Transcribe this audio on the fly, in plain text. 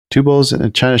Two Bulls in a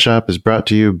China Shop is brought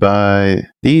to you by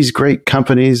these great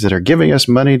companies that are giving us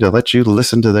money to let you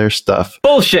listen to their stuff.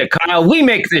 Bullshit, Kyle. We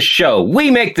make this show.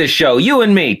 You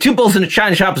and me. Two Bulls in a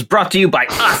China Shop is brought to you by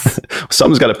us.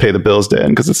 Someone's got to pay the bills, Dan,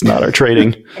 because it's not our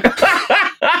trading.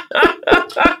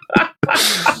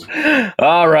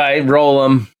 All right, roll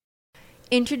them.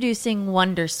 Introducing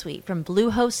Wondersuite from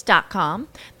Bluehost.com,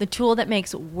 the tool that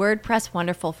makes WordPress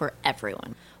wonderful for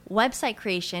everyone. Website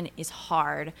creation is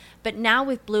hard, but now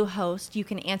with Bluehost, you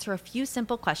can answer a few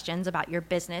simple questions about your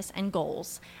business and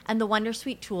goals, and the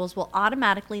Wondersuite tools will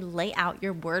automatically lay out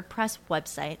your WordPress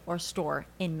website or store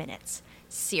in minutes.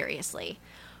 Seriously.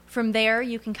 From there,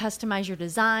 you can customize your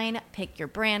design, pick your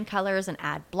brand colors, and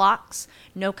add blocks.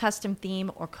 No custom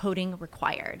theme or coding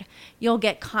required. You'll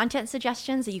get content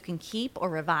suggestions that you can keep or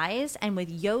revise, and with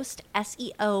Yoast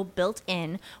SEO built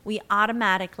in, we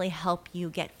automatically help you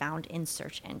get found in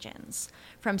search engines.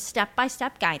 From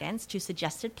step-by-step guidance to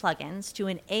suggested plugins to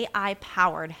an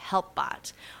AI-powered help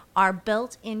bot, our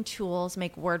built-in tools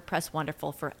make WordPress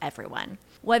wonderful for everyone.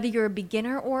 Whether you're a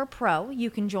beginner or a pro,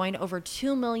 you can join over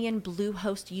 2 million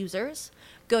Bluehost users.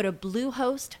 Go to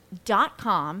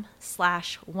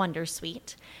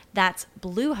bluehost.com/wondersuite. That's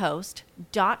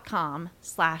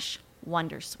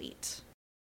bluehost.com/wondersuite.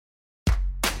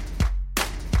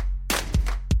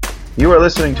 You are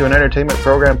listening to an entertainment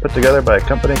program put together by a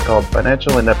company called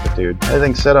Financial Ineptitude.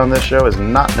 Anything said on this show is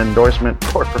not an endorsement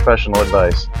or professional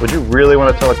advice. Would you really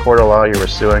want to tell a court of law you were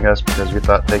suing us because you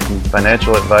thought taking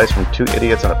financial advice from two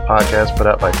idiots on a podcast put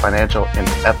out by Financial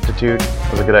Ineptitude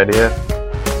was a good idea?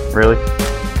 Really?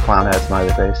 Clown hat smiley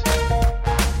face.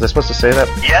 Was I supposed to say that?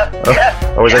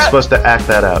 Yep. Or was I supposed to act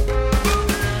that out?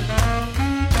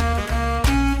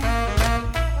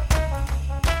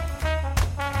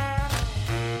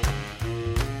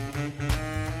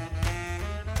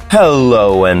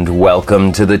 Hello and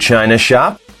welcome to the China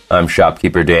Shop. I'm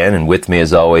Shopkeeper Dan, and with me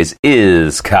as always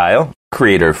is Kyle,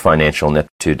 creator of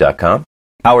FinancialIneptitude.com.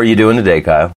 How are you doing today,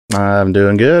 Kyle? I'm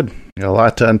doing good. Got a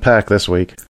lot to unpack this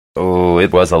week. Oh,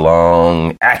 it was a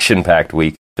long, action-packed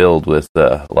week filled with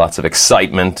lots of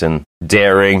excitement and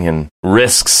daring and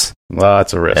risks.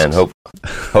 Lots of risks. And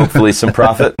hopefully some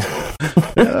profit.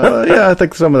 Yeah, I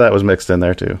think some of that was mixed in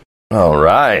there too. All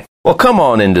right. Well, come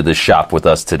on into the shop with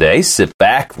us today. Sit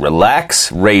back,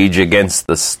 relax, rage against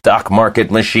the stock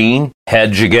market machine,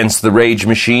 hedge against the rage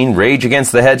machine, rage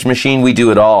against the hedge machine. We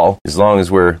do it all, as long as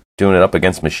we're doing it up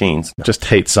against machines. Just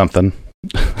hate something.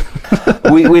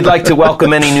 We'd like to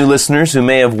welcome any new listeners who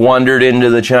may have wandered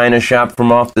into the China Shop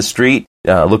from off the street,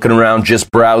 looking around, just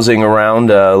browsing around.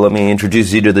 Let me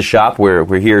introduce you to the shop. We're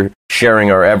here sharing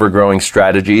our ever-growing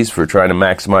strategies for trying to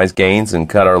maximize gains and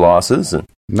cut our losses.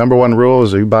 Number one rule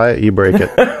is you buy it, you break it.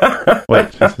 Wait,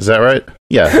 is that right?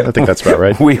 Yeah, I think that's about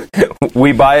right. We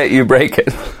buy it, you break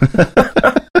it.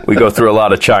 We go through a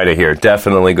lot of China here.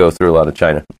 Definitely go through a lot of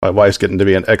China. My wife's getting to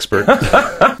be an expert.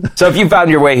 So if you found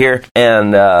your way here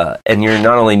and you're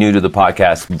not only new to the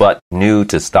podcast, but new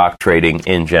to stock trading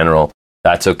in general,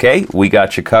 that's okay. We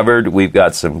got you covered. We've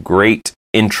got some great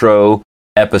intro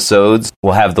episodes.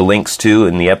 We'll have the links to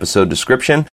in the episode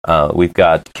description. We've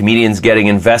got Comedians Getting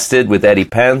Invested with Eddie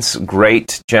Pence.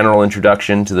 Great general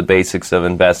introduction to the basics of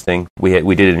investing.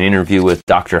 We did an interview with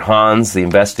Dr. Hans, the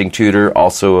investing tutor.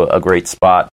 Also a great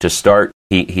spot to start.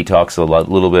 He talks a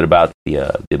little bit about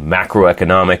the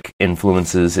macroeconomic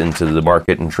influences into the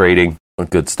market and trading.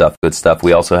 Good stuff.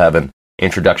 We also have an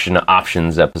Introduction to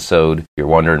Options episode. If you're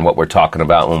wondering what we're talking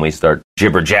about when we start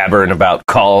jibber-jabbering about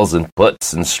calls and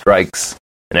puts and strikes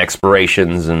and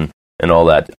expirations and all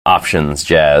that options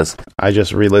jazz. I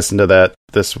just re-listened to that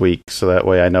this week, so that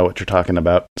way I know what you're talking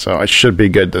about. So I should be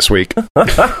good this week.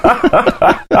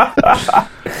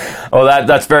 Oh,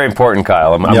 that's very important,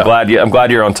 Kyle. I'm glad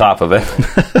you're on top of it.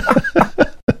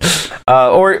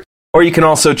 Or you can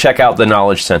also check out the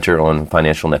Knowledge Center on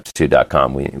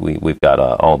FinancialIneptitude.com. We've got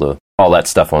all that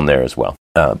stuff on there as well.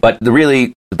 But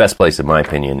the best place, in my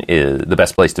opinion, is the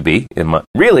best place to be.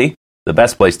 The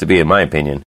best place to be, in my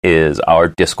opinion, is our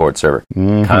Discord server.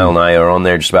 Mm-hmm. Kyle and I are on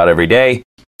there just about every day.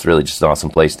 It's really just an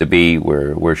awesome place to be.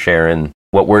 We're sharing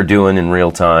what we're doing in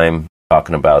real time,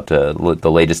 talking about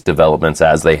the latest developments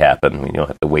as they happen. You don't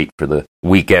have to wait for the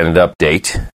weekend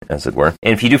update, as it were.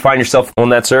 And if you do find yourself on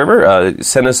that server,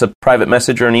 send us a private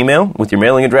message or an email with your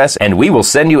mailing address, and we will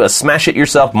send you a Smash It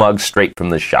Yourself mug straight from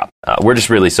the shop. We're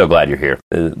just really so glad you're here.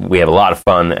 We have a lot of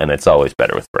fun, and it's always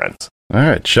better with friends. All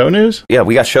right, show news? Yeah,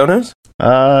 we got show news?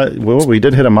 Well, we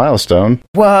did hit a milestone.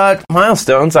 What?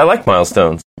 Milestones? I like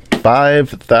milestones.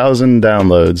 5,000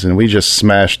 downloads, and we just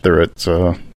smashed through it,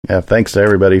 so Yeah, thanks to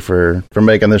everybody for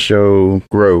making this show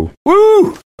grow.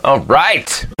 Woo! All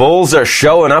right. Bulls are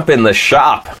showing up in the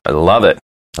shop. I love it.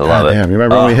 I love it. Damn, you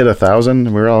remember when we hit 1,000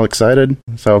 and we were all excited?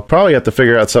 So probably have to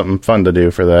figure out something fun to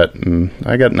do for that. And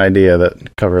I got an idea that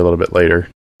I'll cover a little bit later.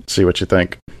 See what you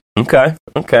think. Okay.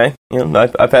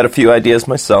 I've had a few ideas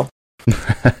myself.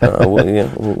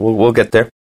 We'll get there.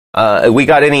 We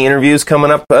got any interviews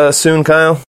coming up soon,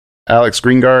 Kyle? Alex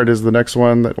Greengard is the next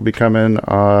one that will be coming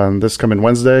on this coming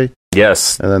Wednesday.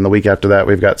 Yes. And then the week after that,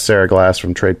 we've got Sarah Glass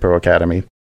from Trade Pro Academy.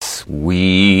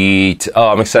 Sweet. Oh,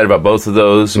 I'm excited about both of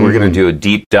those. We're going to do a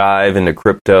deep dive into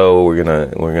crypto. We're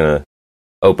gonna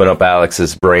open up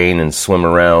Alex's brain and swim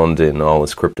around in all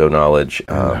his crypto knowledge.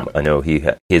 I know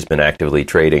he's been actively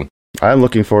trading. I'm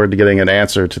looking forward to getting an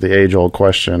answer to the age-old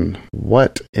question: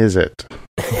 what is it?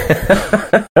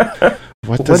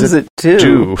 What does it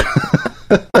do?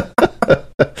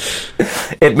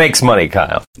 It makes money,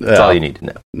 Kyle. That's all you need to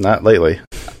know. Not lately.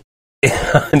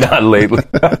 Not lately.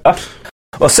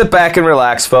 Well, sit back and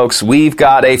relax, folks. We've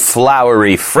got a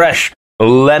flowery, fresh,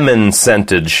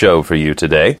 lemon-scented show for you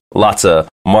today. Lots of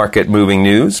market-moving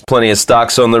news, plenty of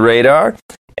stocks on the radar,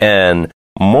 and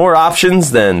more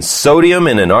options than sodium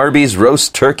in an Arby's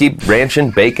roast turkey ranch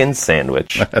and bacon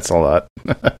sandwich. That's a lot.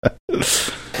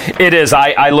 It is.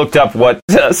 I looked up what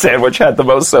sandwich had the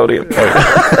most sodium.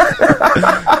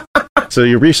 So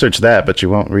you research that, but you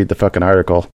won't read the fucking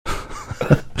article.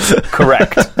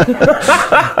 Correct. All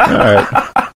right.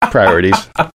 Priorities.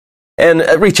 And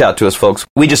reach out to us, folks.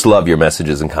 We just love your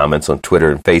messages and comments on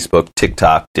Twitter and Facebook,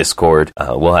 TikTok, Discord.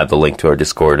 We'll have the link to our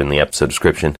Discord in the episode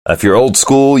description. If you're old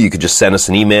school, you could just send us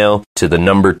an email to the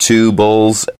number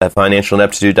 2bulls at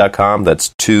financialineptitude.com.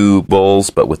 That's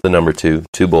 2bulls, but with the number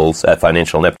 2bulls at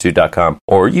financialineptitude.com.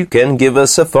 Or you can give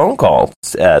us a phone call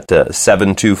at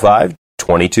 725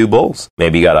 22 bulls.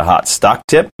 Maybe you got a hot stock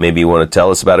tip. Maybe you want to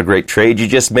tell us about a great trade you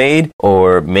just made.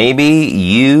 Or maybe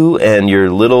you and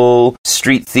your little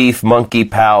street thief monkey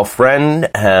pal friend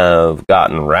have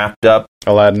gotten wrapped up.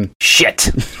 Aladdin.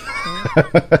 Shit.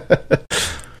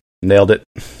 Nailed it.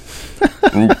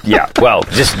 Yeah, well,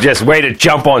 just way to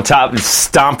jump on top and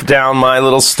stomp down my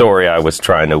little story I was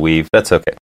trying to weave. That's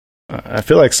okay. I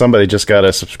feel like somebody just got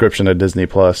a subscription to Disney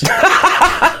Plus.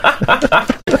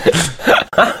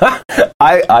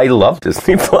 I love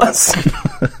Disney Plus.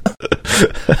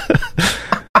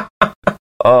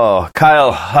 Oh,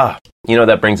 Kyle, you know what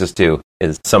that brings us to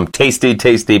is some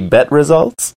tasty bet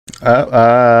results.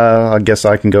 I guess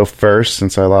I can go first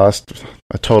since I lost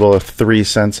a total of 3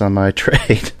 cents on my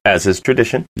trade. As is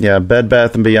tradition. Yeah, Bed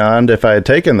Bath & Beyond, if I had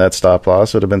taken that stop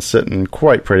loss, would have been sitting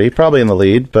quite pretty, probably in the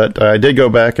lead, but I did go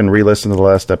back and re-listen to the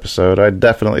last episode. I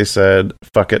definitely said,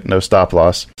 fuck it, no stop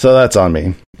loss. So that's on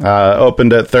me.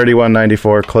 Opened at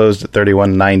 $31.94, closed at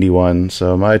 $31.91,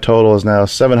 so my total is now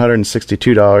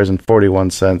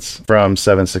 $762.41 from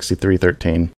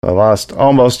 $763.13. I lost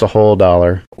almost a whole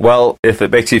dollar. Well, if it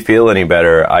makes you feel any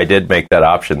better, I did make that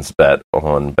options bet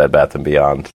on Bed Bath &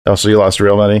 Beyond. Oh, so you lost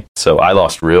real money? So I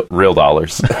lost real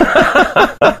dollars.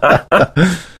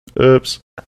 Oops.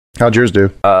 How'd yours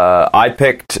do? I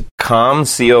picked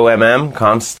CommScope,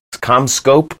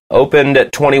 opened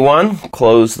at 21,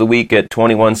 closed the week at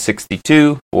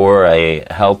 21.62 for a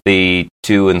healthy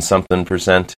 2 and something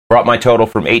 %. Brought my total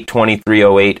from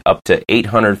 $823.08 up to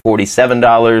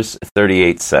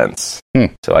 $847.38.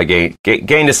 So I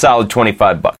gained a solid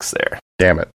 $25 there.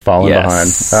 Damn it, falling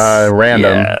behind.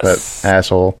 Random, but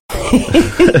asshole.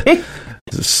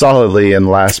 Solidly in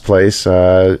last place.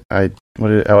 It had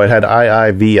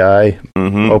IIVI.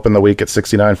 Opened the week at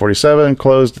 $69.47,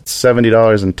 closed at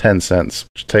 $70.10,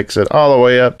 which takes it all the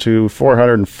way up to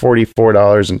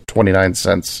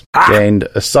 $444.29. Gained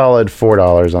a solid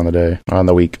 $4 on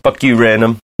the week. Fuck you,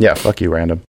 random. Yeah, fuck you,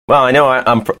 random. Well, I know I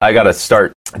got to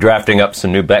start drafting up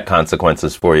some new bet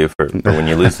consequences for you for when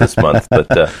you lose this month.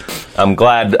 But I'm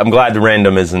glad the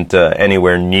random isn't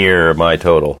anywhere near my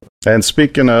total. And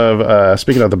speaking of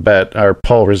the bet, our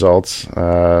poll results,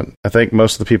 I think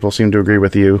most of the people seem to agree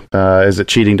with you. Is it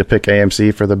cheating to pick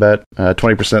AMC for the bet?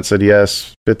 20% said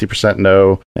yes, 50%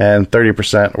 no, and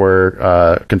 30%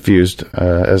 were confused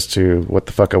as to what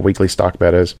the fuck a weekly stock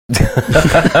bet is.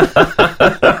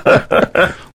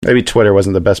 Maybe Twitter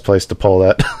wasn't the best place to poll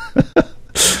that.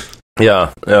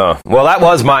 Yeah. Well, that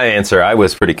was my answer. I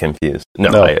was pretty confused.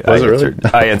 I answered.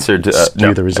 I answered.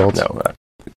 Skew the results. No,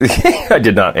 I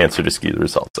did not answer to skew the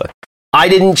results. I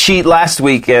didn't cheat last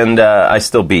week, and I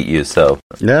still beat you, so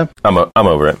Yeah. I'm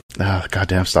over it. Oh,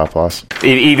 goddamn stop loss.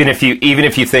 Even if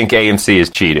you think AMC is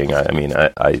cheating,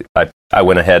 I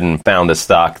went ahead and found a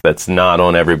stock that's not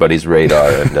on everybody's radar,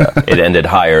 and it ended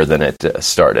higher than it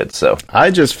started. So I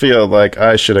just feel like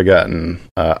I should have gotten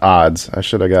odds. I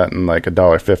should have gotten like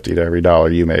 $1.50 to every dollar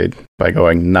you made by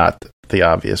going not the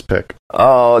obvious pick.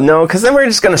 Oh, no, because then we're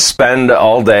just going to spend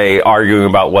all day arguing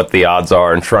about what the odds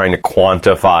are and trying to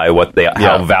quantify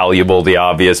how valuable the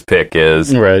obvious pick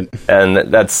is. Right. And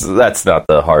that's not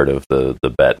the heart of the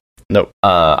bet. Nope.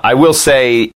 I will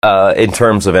say, in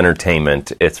terms of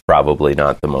entertainment, it's probably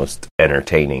not the most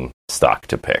entertaining stock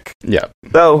to pick. Yeah.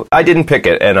 Though, I didn't pick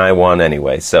it, and I won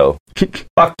anyway, so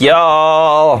fuck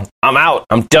y'all! I'm out!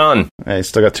 I'm done! Hey,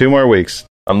 still got 2 more weeks.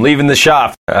 I'm leaving the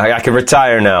shop. I can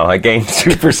retire now. I gained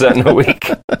 2% in a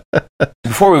week.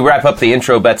 Before we wrap up the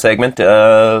intro bet segment,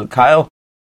 Kyle,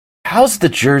 how's the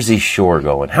Jersey Shore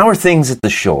going? How are things at the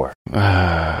shore?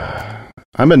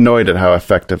 I'm annoyed at how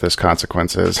effective this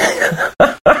consequence is.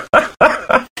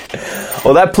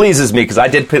 Well, that pleases me because I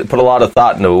did put a lot of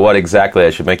thought into what exactly I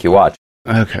should make you watch.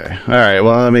 Okay. All right.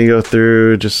 Well, let me go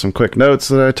through just some quick notes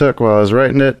that I took while I was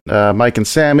writing it. Mike and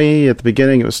Sammy, at the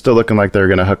beginning, it was still looking like they were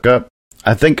going to hook up.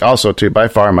 I think also, too, by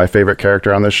far, my favorite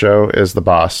character on this show is the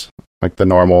boss. Like the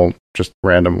normal, just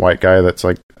random white guy that's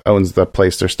like owns the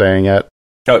place they're staying at.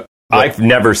 Oh, I've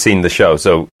never seen the show,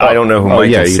 so I don't know who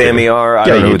Mike and Sammy are. I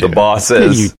don't know who the boss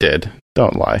is. Yeah, you did.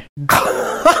 Don't lie.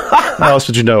 How else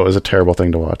would you know it was a terrible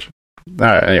thing to watch? All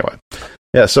right, anyway.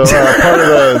 Yeah, so part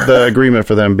of the agreement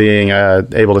for them being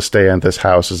able to stay in this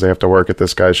house is they have to work at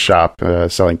this guy's shop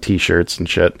selling T-shirts and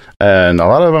shit. And a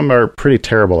lot of them are pretty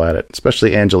terrible at it,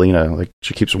 especially Angelina. Like,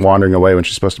 she keeps wandering away when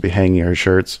she's supposed to be hanging her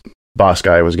shirts. Boss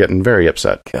guy was getting very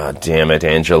upset. God damn it,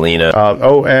 Angelina.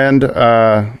 And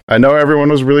I know everyone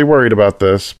was really worried about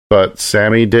this, but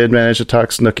Sammy did manage to talk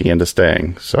Snooki into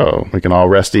staying, so we can all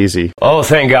rest easy. Oh,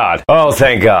 thank God. Oh,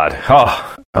 thank God.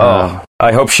 Oh,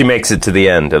 I hope she makes it to the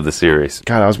end of the series.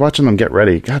 God, I was watching them get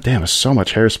ready. God damn, it's so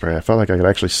much hairspray. I felt like I could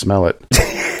actually smell it.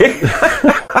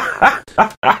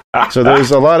 So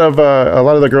there's a lot of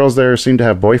the girls there seem to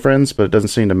have boyfriends, but it doesn't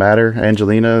seem to matter.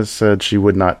 Angelina said she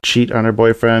would not cheat on her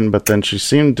boyfriend, but then she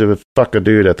seemed to fuck a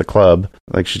dude at the club.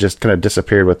 Like, she just kind of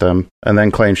disappeared with them, and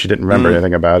then claimed she didn't remember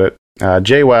anything about it.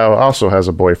 JWoww also has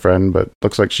a boyfriend, but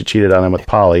looks like she cheated on him with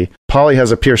Polly. Polly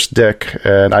has a pierced dick,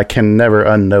 and I can never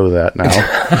unknow that now.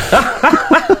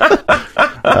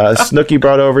 Snooki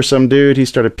brought over some dude. He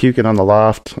started puking on the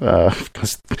loft.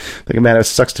 Like, man, it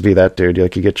sucks to be that dude.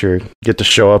 Like, you get to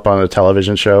show up on a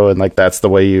television show, and like that's the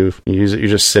way you use it. You're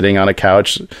just sitting on a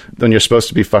couch. Then you're supposed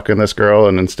to be fucking this girl,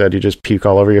 and instead you just puke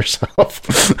all over yourself.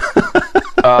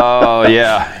 Oh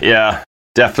yeah.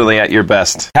 Definitely at your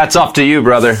best. Hats off to you,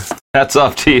 brother. Hats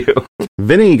off to you.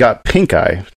 Vinny got pink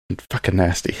eye. Fucking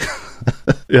nasty.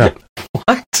 Yeah.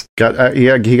 What?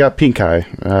 He got pink eye.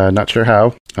 Not sure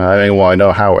how. I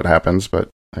know how it happens, but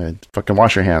fucking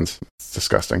wash your hands. It's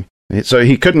disgusting. So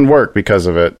he couldn't work because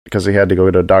of it, because he had to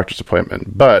go to a doctor's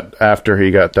appointment. But after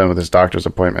he got done with his doctor's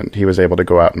appointment, he was able to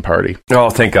go out and party. Oh,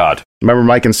 thank God. Remember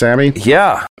Mike and Sammy?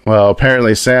 Yeah. Well,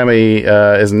 apparently Sammy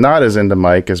is not as into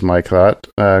Mike as Mike thought,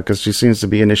 because she seems to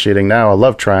be initiating now a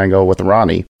love triangle with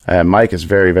Ronnie. And Mike is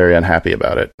very, very unhappy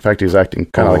about it. In fact, he was acting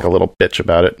kind of like a little bitch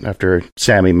about it after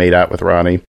Sammy made out with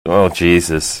Ronnie. Oh,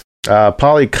 Jesus.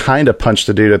 Polly kind of punched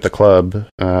the dude at the club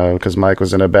because Mike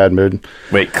was in a bad mood.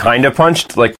 Wait, kind of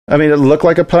punched? Like, I mean, it looked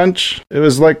like a punch. It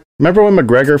was like, remember when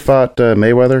McGregor fought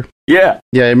Mayweather? Yeah.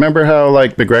 Yeah, remember how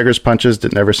like McGregor's punches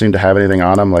never seemed to have anything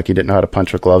on him? Like, he didn't know how to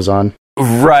punch with gloves on?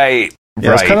 Right.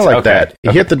 Yeah, it's kind of like that.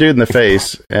 He hit the dude in the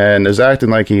face and is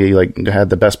acting like he like had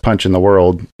the best punch in the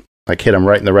world. Like, hit him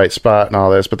right in the right spot and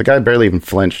all this, but the guy barely even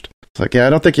flinched. It's like, yeah,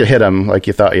 I don't think you hit him like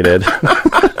you thought you did.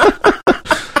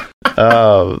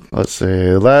 Let's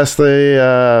see. Lastly,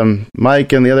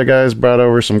 Mike and the other guys brought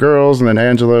over some girls, and then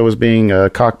Angela was being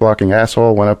a cock-blocking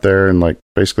asshole, went up there and like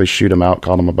basically shoot him out,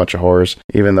 called him a bunch of whores,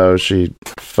 even though she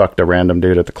fucked a random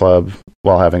dude at the club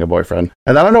while having a boyfriend.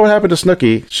 And I don't know what happened to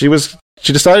Snooki.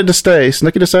 She decided to stay.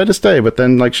 Snooki decided to stay, but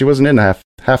then like she wasn't in half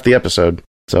the episode.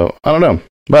 So I don't know.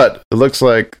 But it looks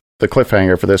like the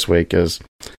cliffhanger for this week is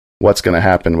what's going to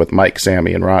happen with Mike,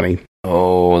 Sammy, and Ronnie.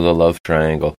 Oh, the love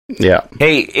triangle. Yeah.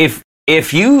 Hey,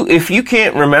 if you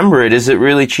can't remember it, is it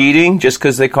really cheating just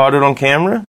because they caught it on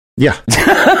camera? Yeah.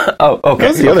 Oh, okay.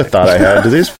 That's the other thought I had. Do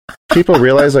these people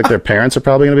realize like their parents are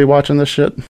probably going to be watching this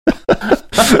shit?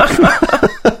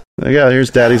 Yeah, here's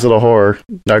Daddy's little whore.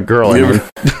 Girl, I mean.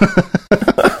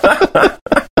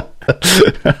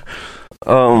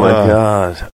 Oh my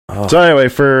God. Oh. So anyway,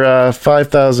 for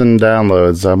 5,000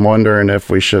 downloads, I'm wondering if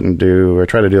we shouldn't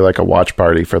try to do like a watch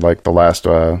party for like the last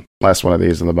one of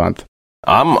these in the month.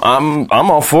 I'm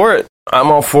all for it.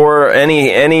 I'm all for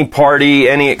any party,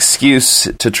 any excuse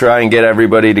to try and get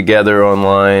everybody together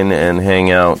online and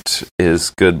hang out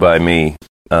is good by me.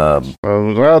 Well,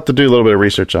 we'll have to do a little bit of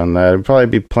research on that. We'll probably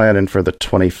be planning for the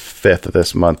 25th of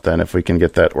this month then, if we can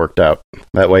get that worked out.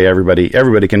 That way everybody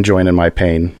can join in my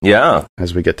pain. Yeah.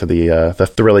 As we get to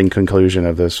the thrilling conclusion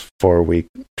of this 4-week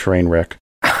train wreck.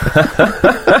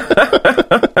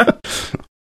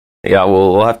 Yeah,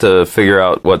 we'll have to figure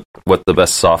out what the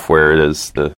best software it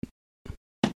is to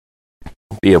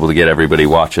be able to get everybody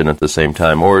watching at the same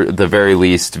time, or at the very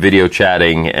least video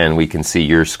chatting, and we can see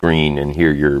your screen and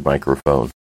hear your microphone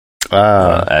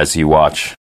as you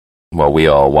watch. Well, we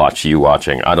all watch you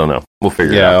watching. I don't know. We'll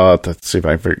figure it out. Yeah, I'll have to see if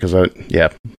I can figure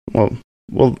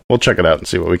we'll check it out and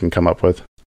see what we can come up with.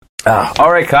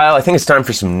 All right, Kyle, I think it's time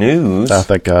for some news. Oh,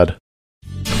 thank God.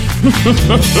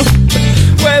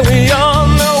 Well, we all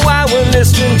know why we're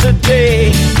listening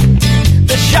today.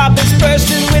 The shop is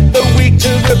bursting with the week to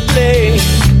replay.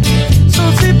 So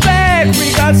sit back,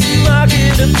 we got some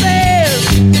market affairs.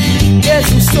 Get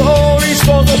some stories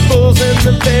for the bulls and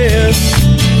the bears.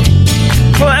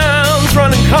 Clowns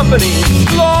running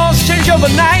companies, laws change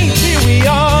overnight. Here we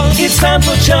are, it's time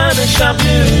for China Shop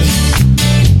News.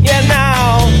 Yeah,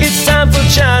 now it's time for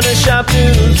China Shop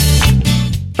News.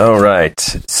 All right.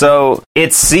 So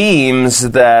it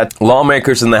seems that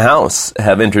lawmakers in the House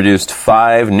have introduced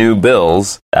 5 new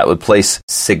bills that would place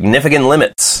significant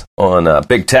limits on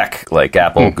big tech like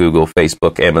Apple, Google,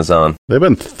 Facebook, Amazon. They've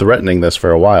been threatening this for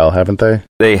a while, haven't they?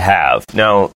 They have.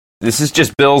 Now, this is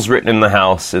just bills written in the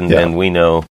House, and we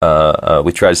know,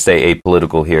 we try to stay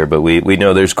apolitical here, but we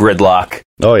know there's gridlock.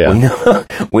 Oh, yeah.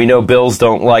 We know bills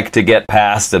don't like to get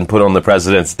passed and put on the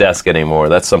president's desk anymore.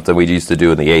 That's something we used to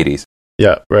do in the 80s.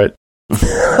 Yeah, right.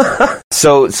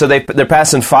 So they're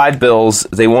passing 5 bills.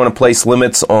 They want to place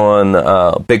limits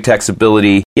on big tech's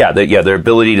ability. Their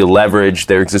ability to leverage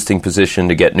their existing position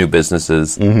to get new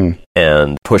businesses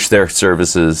and push their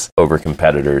services over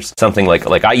competitors. Something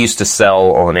like I used to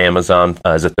sell on Amazon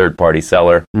as a third-party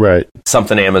seller. Right.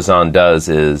 Something Amazon does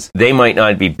is they might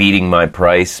not be beating my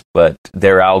price, but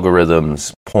their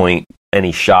algorithms point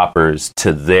any shoppers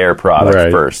to their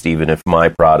product first, even if my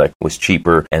product was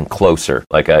cheaper and closer.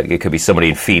 Like it could be somebody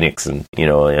in Phoenix, and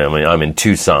I'm in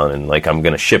Tucson, and like I'm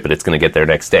going to ship it. It's going to get there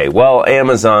next day. Well,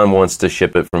 Amazon wants to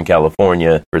ship it from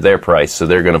California for their price, so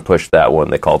they're going to push that one.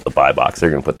 They call it the buy box. They're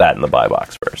going to put that in the buy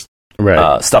box first.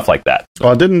 Right. Stuff like that.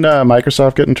 Well, didn't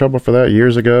Microsoft get in trouble for that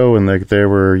years ago when they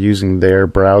were using their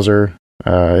browser,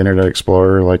 Internet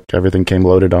Explorer? Like everything came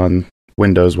loaded on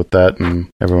Windows with that, and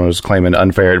everyone was claiming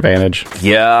unfair advantage.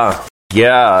 Yeah,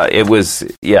 it was.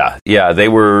 Yeah. They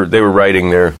were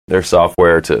writing their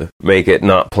software to make it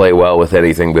not play well with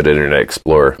anything but Internet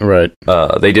Explorer. Right.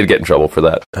 They did get in trouble for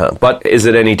that. But is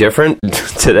it any different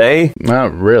today?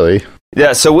 Not really.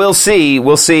 Yeah, so we'll see.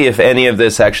 We'll see if any of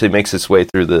this actually makes its way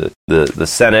through the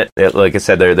Senate. Like I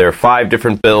said, there are 5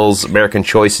 different bills: American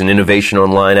Choice and Innovation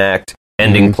Online Act,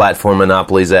 Ending Platform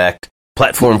Monopolies Act,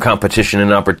 Platform Competition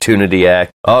and Opportunity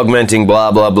Act, augmenting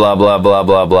blah, blah, blah, blah, blah,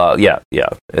 blah, blah. Yeah.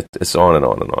 It's on and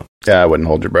on and on. Yeah, I wouldn't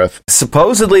hold your breath.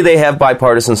 Supposedly they have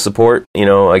bipartisan support.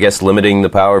 I guess limiting the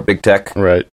power of big tech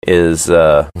is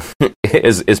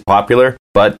popular.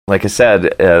 But like I said,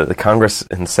 the Congress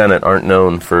and Senate aren't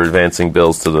known for advancing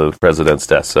bills to the president's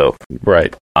desk. So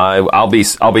I'll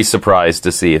be surprised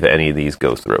to see if any of these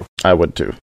go through. I would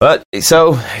too. But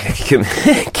so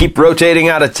keep rotating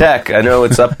out of tech. I know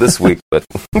it's up this week, but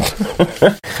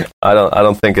I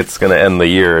don't think it's going to end the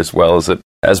year as well as it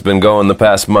has been going the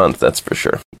past month. That's for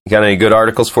sure. You got any good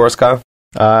articles for us, Kyle?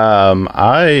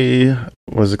 I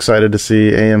was excited to see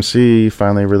AMC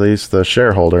finally release the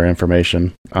shareholder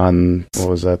information on, what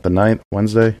was that, the 9th?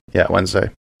 Wednesday? Yeah, Wednesday.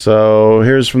 So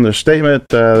here's from the statement.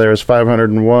 There was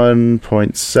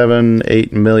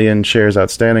 501.78 million shares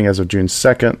outstanding as of June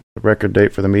 2nd. The record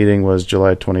date for the meeting was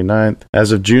July 29th.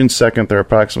 As of June 2nd, there are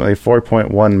approximately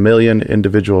 4.1 million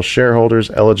individual shareholders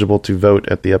eligible to vote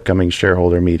at the upcoming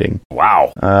shareholder meeting.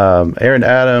 Wow. Aaron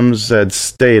Adams had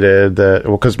stated that,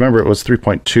 because remember it was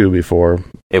 3.2 before.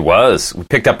 It was. We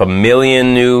picked up 1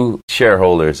 million new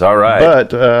shareholders. All right.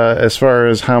 But as far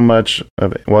as how much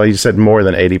of, he said more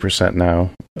than 80% now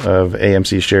of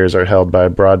AMC shares are held by a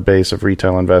broad base of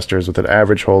retail investors with an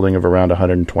average holding of around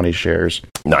 120 shares.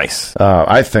 Nice.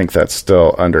 I think that's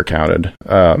still undercounted.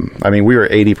 We were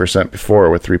 80% before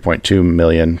with 3.2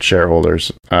 million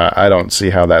shareholders. I don't see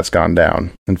how that's gone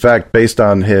down. In fact, based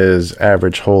on his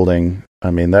average holding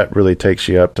I mean, that really takes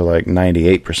you up to like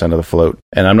 98% of the float.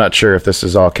 And I'm not sure if this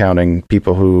is all counting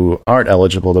people who aren't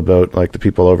eligible to vote, like the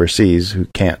people overseas who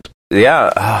can't.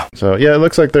 Yeah. So, yeah, it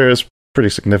looks like there is pretty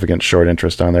significant short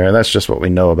interest on there, and that's just what we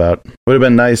know about. Would have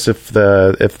been nice if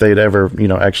they'd ever,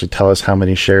 actually tell us how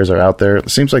many shares are out there. It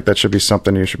seems like that should be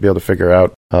something you should be able to figure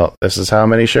out. Oh, this is how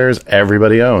many shares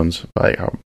everybody owns. Like,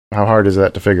 how hard is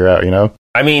that to figure out,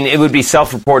 I mean, it would be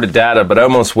self-reported data, but I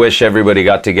almost wish everybody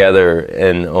got together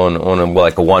and on a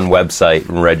one website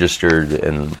and registered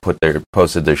and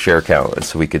posted their share count,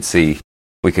 so we could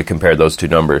compare those two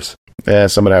numbers. Yeah,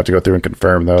 somebody have to go through and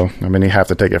confirm, though. I mean, you have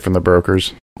to take it from the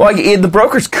brokers. Well, the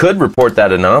brokers could report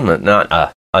that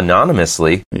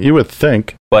anonymously. You would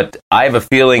think. But I have a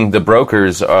feeling the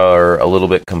brokers are a little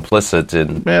bit complicit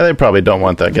in... Yeah, they probably don't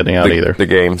want that getting out either. The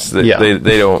games. They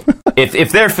don't...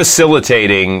 if they're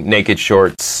facilitating naked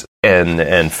shorts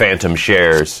and phantom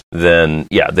shares, then,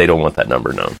 yeah, they don't want that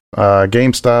number known.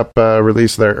 GameStop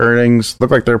released their earnings.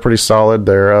 Look like they're pretty solid.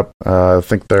 They're up. I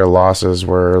think their losses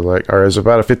were is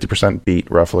about a 50% beat,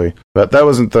 roughly. But that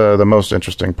wasn't the most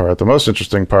interesting part. The most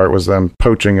interesting part was them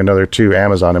poaching another 2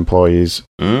 Amazon employees.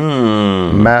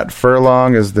 Matt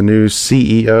Furlong is the new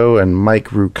CEO and Mike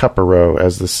Rucupero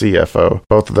as the CFO.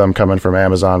 Both of them coming from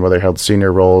Amazon, where they held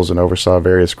senior roles and oversaw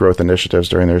various growth initiatives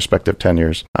during their respective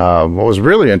tenures. What was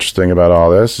really interesting about all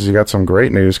this is you got some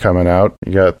great news coming out.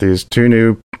 You got these 2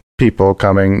 new people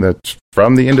coming that's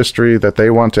from the industry that they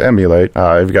want to emulate.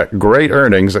 You've got great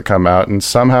earnings that come out, and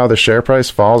somehow the share price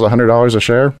falls $100 a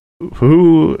share.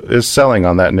 Who is selling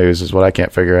on that news is what I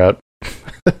can't figure out.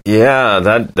 Yeah,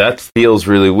 that feels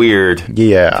really weird.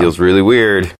 Yeah. Feels really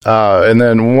weird. And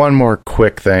then one more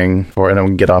quick thing, and then we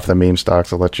can get off the meme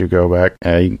stocks. I'll let you go back.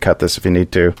 You can cut this if you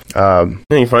need to. Yeah,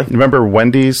 you're fine. Remember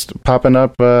Wendy's popping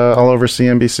up all over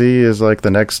CNBC is like the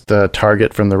next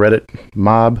target from the Reddit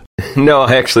mob? No,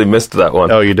 I actually missed that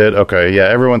one. Oh, you did? Okay, yeah.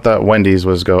 Everyone thought Wendy's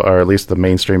was or at least the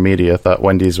mainstream media thought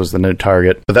Wendy's was the new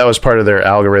target. But that was part of their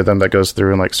algorithm that goes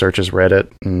through and like searches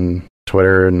Reddit and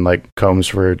Twitter and like combs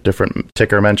for different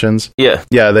ticker mentions. Yeah.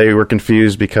 Yeah, they were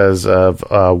confused because of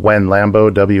Wen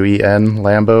Lambo, W-E-N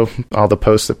Lambo, all the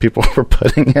posts that people were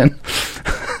putting in.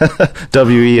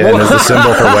 W-E-N is the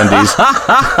symbol for Wendy's.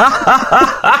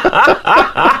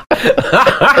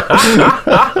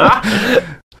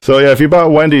 So yeah, if you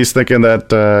bought Wendy's thinking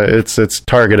that it's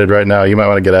targeted right now, you might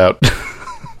want to get out.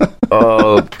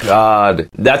 Oh God,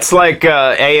 that's like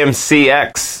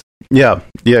AMCX. Yeah,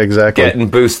 exactly. Getting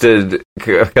boosted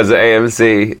because of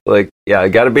AMC. Like, yeah,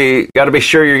 gotta be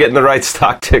sure you're getting the right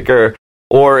stock ticker,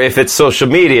 or if it's social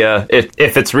media,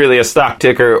 if it's really a stock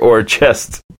ticker, or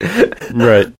just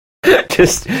right,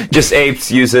 just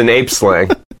apes using ape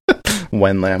slang.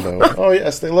 Wen Lambo. Oh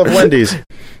yes, they love Wendy's.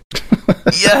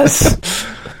 Yes,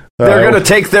 they're gonna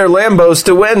take their Lambos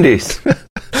to Wendy's.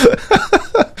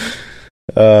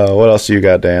 What else you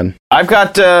got, Dan? I've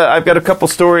got a couple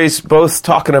stories, both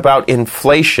talking about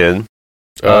inflation.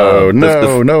 No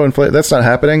inflation. That's not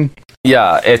happening.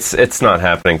 Yeah, it's not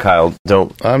happening, Kyle.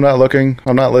 Don't. I'm not looking.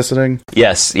 I'm not listening.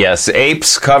 Yes.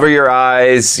 Apes, cover your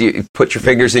eyes. You put your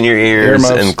fingers in your ears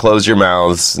and close your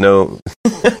mouths. No,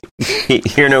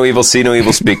 hear no evil, see no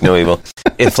evil, speak no evil.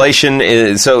 Inflation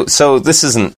is so. This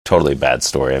isn't totally a bad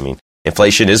story. I mean,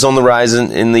 inflation is on the rise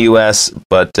in the U.S.,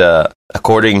 but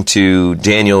according to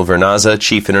Daniel Vernazza,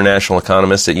 chief international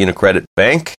economist at Unicredit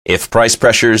Bank, if price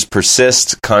pressures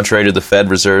persist, contrary to the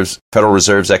Federal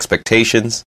Reserve's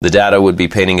expectations, the data would be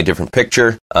painting a different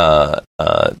picture. In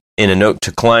a note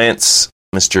to clients,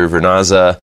 Mr.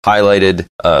 Vernazza highlighted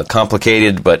a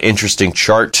complicated but interesting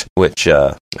chart, which,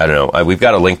 I don't know, we've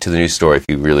got a link to the news story if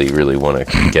you really, really want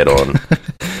to get on.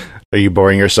 Are you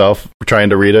boring yourself trying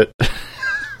to read it?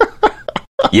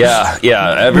 Yeah.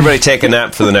 Everybody take a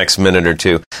nap for the next minute or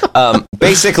two.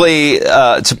 Basically,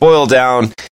 to boil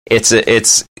down,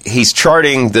 he's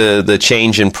charting the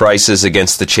change in prices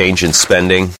against the change in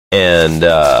spending, and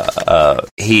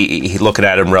he looking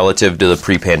at them relative to the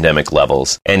pre-pandemic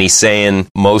levels, and he's saying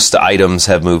most items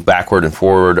have moved backward and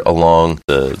forward along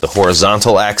the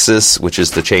horizontal axis, which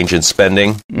is the change in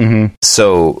spending. Mm-hmm.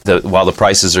 So while the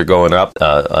prices are going up,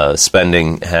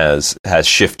 spending has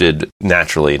shifted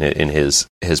naturally in his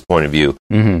point of view.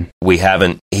 Mm-hmm. We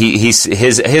haven't.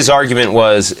 His argument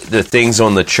was the things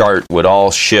on the chart would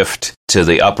all shift to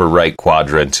the upper right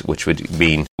quadrant, which would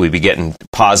mean we'd be getting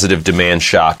positive demand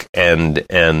shock and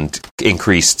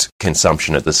increased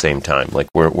consumption at the same time. Like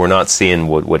we're not seeing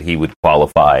what he would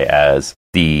qualify as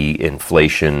the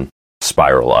inflation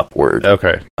spiral upward.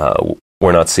 Okay.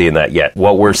 we're not seeing that yet.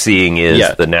 What we're seeing is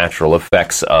Yeah. the natural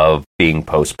effects of being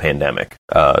post-pandemic,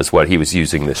 is what he was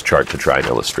using this chart to try and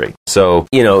illustrate. So,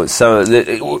 I'm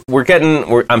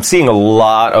seeing a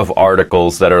lot of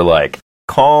articles that are like,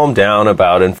 calm down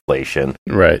about inflation,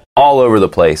 Right. all over the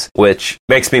place, which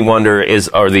makes me wonder,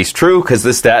 are these true? Because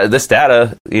this data, this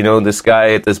guy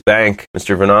at this bank,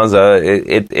 Mr. Venanza,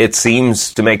 it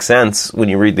seems to make sense when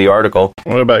you read the article.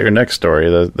 What about your next story,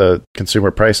 the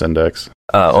Consumer Price Index?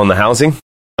 On the housing?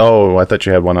 Oh, I thought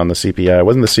you had one on the CPI.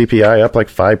 Wasn't the CPI up like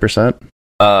 5%?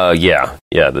 Yeah,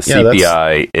 the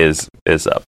CPI is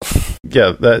up.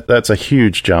 Yeah, that's a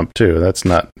huge jump too.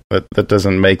 That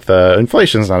doesn't make the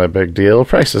inflation's not a big deal.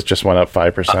 Prices just went up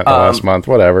 5% the last month.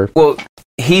 Whatever. Well,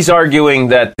 he's arguing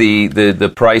that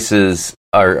the prices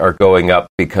are going up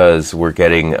because we're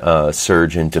getting a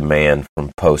surge in demand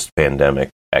from post-pandemic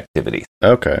activities.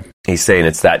 Okay. He's saying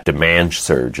it's that demand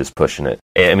surge is pushing it.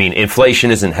 I mean,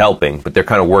 inflation isn't helping, but they're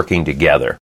kind of working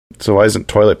together. So why isn't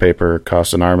toilet paper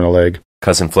cost an arm and a leg?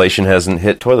 Because inflation hasn't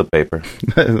hit toilet paper.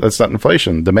 That's not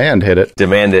inflation. Demand hit it. Did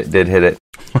hit it.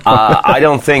 I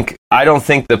don't think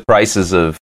the prices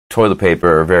of toilet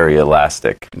paper are very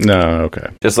elastic. No, okay.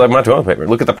 Just like my toilet paper.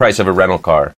 Look at the price of a rental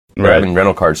car. We're Right. having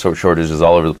rental car shortages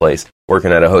all over the place.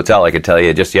 Working at a hotel, I could tell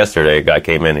you just yesterday, a guy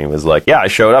came in and he was like, yeah, I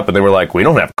showed up, and they were like, we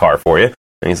don't have a car for you.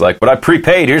 And he's like, but I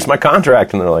prepaid, here's my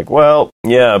contract. And they're like, well,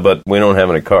 yeah, but we don't have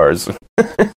any cars.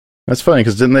 That's funny,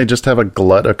 because didn't they just have a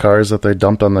glut of cars that they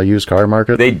dumped on the used car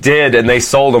market? They did, and they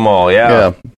sold them all,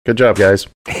 Yeah. Good job, guys.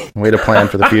 Way to plan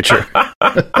for the future.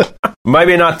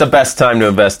 Maybe not the best time to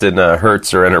invest in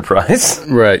Hertz or Enterprise.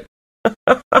 Right.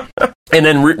 And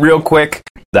then real quick,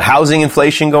 the housing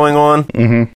inflation going on,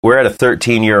 Mm-hmm. we're at a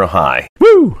 13-year high.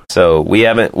 Woo! So we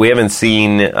haven't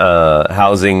seen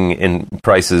housing and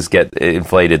prices get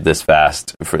inflated this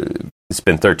fast. It's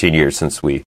been 13 years since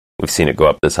we've seen it go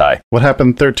up this high. What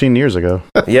happened 13 years ago?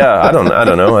 Yeah, I don't know.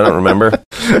 I don't remember.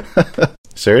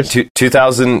 Serious?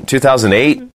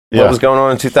 2008? Yeah. What was going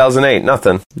on in 2008?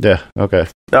 Nothing. Yeah, okay.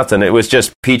 Nothing. It was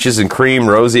just peaches and cream,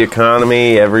 rosy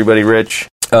economy, everybody rich.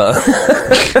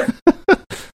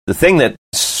 The thing that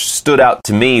stood out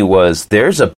to me was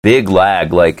there's a big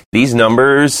lag. Like, these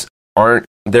numbers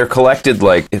they're collected,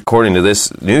 like, according to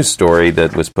this news story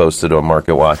that was posted on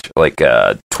Market Watch, like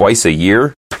twice a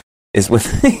year is when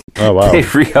Oh, wow. they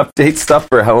re-update stuff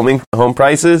for home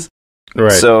prices.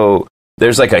 Right. So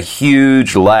there's like a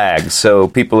huge lag. So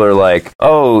people are like,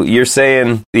 oh, you're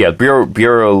saying,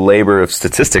 Bureau of Labor of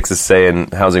Statistics is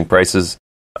saying housing prices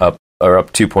are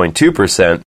up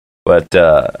 2.2%. But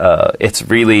it's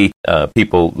really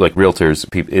people like realtors.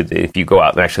 If you go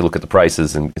out and actually look at the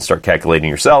prices and start calculating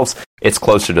yourselves, it's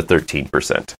closer to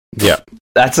 13%. Yeah.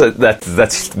 That's way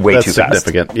That's too fast.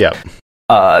 significant. Yeah.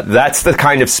 That's the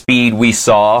kind of speed we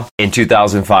saw in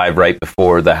 2005, right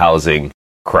before the housing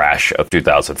crash of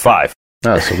 2005.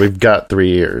 Oh, so we've got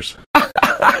 3 years.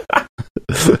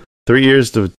 3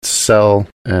 years to sell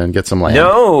and get some land.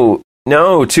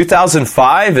 No,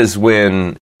 2005 is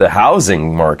when the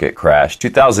housing market crashed.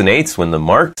 2008 is when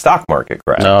the stock market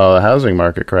crashed. No, the housing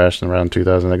market crashed in around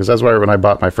 2000, because that's when I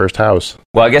bought my first house.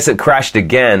 Well, I guess it crashed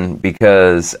again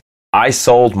because I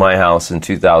sold my house in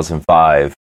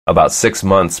 2005 about 6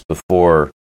 months before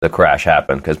the crash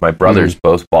happened, because my brothers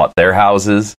both bought their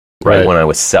houses right when I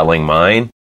was selling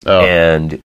mine. Oh.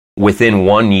 And within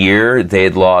 1 year, they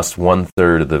had lost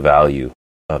 1/3 of the value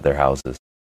of their houses.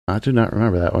 I do not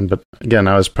remember that one, but again,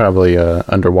 I was probably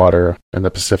underwater in the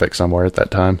Pacific somewhere at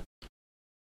that time.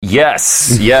 Yes,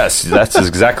 that's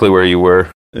exactly where you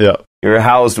were. Yeah. You were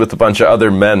housed with a bunch of other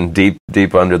men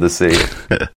deep under the sea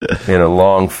in a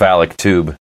long phallic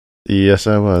tube. Yes,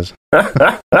 I was.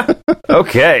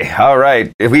 Okay, all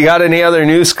right. Have we got any other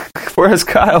news for us,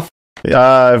 Kyle?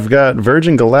 I've got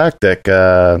Virgin Galactic.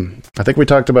 I think we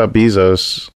talked about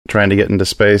Bezos trying to get into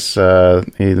space. He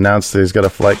announced that he's got a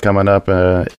flight coming up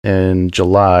in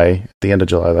July, at the end of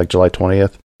July, like July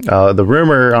 20th. The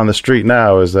rumor on the street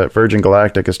now is that Virgin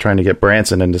Galactic is trying to get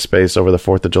Branson into space over the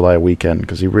 4th of July weekend,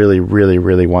 because he really, really,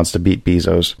 really wants to beat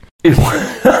Bezos.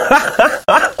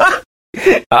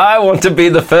 I want to be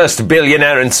the first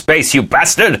billionaire in space, you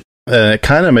bastard! And it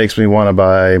kind of makes me want to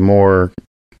buy more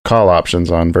call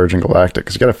options on Virgin Galactic,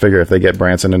 because you got to figure if they get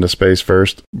Branson into space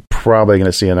first, probably going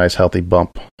to see a nice healthy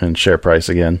bump in share price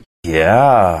again.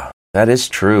 Yeah, that is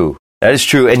true. That is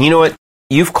true. And you know what?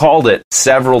 You've called it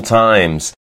several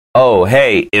times. Oh,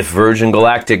 hey, if Virgin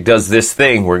Galactic does this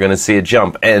thing, we're going to see a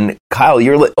jump. And Kyle,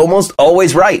 you're almost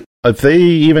always right. If they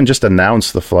even just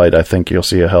announce the flight, I think you'll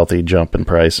see a healthy jump in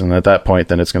price. And at that point,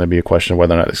 then it's going to be a question of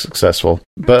whether or not it's successful.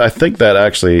 But I think that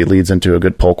actually leads into a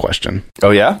good poll question.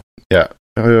 Oh, yeah? Yeah.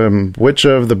 which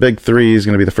of the big three is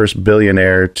going to be the first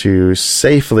billionaire to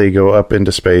safely go up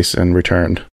into space and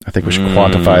return? I think we should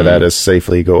quantify that as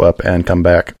safely go up and come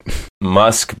back.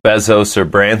 Musk, Bezos, or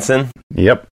Branson?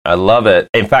 Yep. I love it.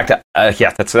 In fact,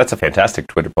 that's a fantastic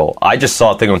Twitter poll. I just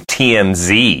saw a thing on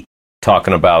TMZ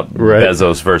talking about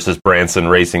Bezos versus Branson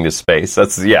racing to space.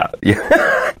 That's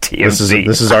TMZ.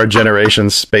 This is our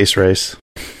generation's space race.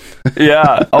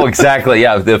 Yeah. Oh, exactly.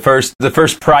 Yeah. The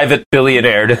first private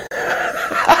billionaire.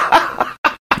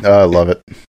 I love it.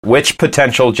 Which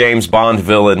potential James Bond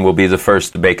villain will be the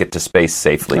first to make it to space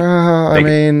safely? I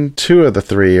mean, 2 of the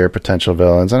 3 are potential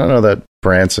villains. I don't know that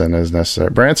Branson is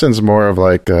necessary. Branson's more of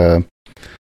like the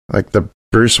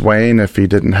Bruce Wayne if he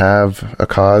didn't have a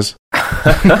cause.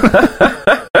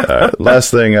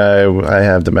 Last thing I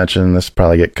have to mention, this will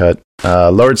probably get cut.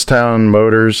 Lordstown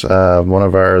Motors, one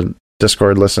of our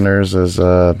Discord listeners, has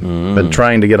been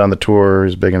trying to get on the tour.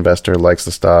 He's a big investor, likes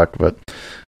the stock, but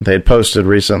they had posted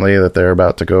recently that they're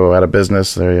about to go out of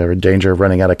business. They're in danger of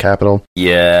running out of capital.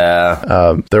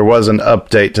 Yeah. There was an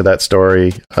update to that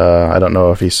story. I don't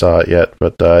know if he saw it yet,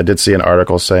 but I did see an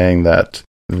article saying that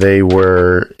they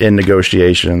were in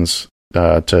negotiations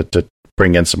to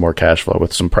bring in some more cash flow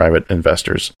with some private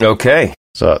investors. Okay.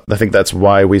 So I think that's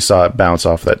why we saw it bounce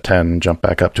off that 10 and jump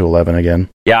back up to 11 again.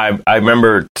 Yeah, I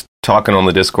remember talking on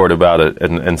the Discord about it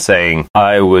and saying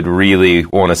I would really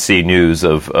want to see news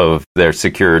of their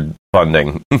secured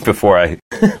funding before I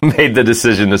made the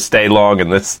decision to stay long in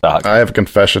this stock. I have a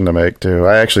confession to make, too.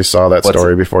 I actually saw that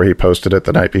story before he posted it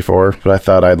the night before, but I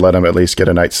thought I'd let him at least get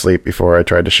a night's sleep before I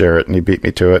tried to share it, and he beat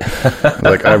me to it.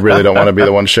 Like, I really don't want to be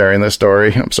the one sharing this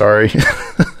story. I'm sorry.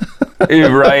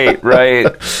 Right.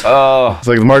 Oh, it's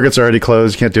like the market's already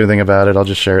closed. You can't do anything about it. I'll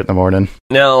just share it in the morning.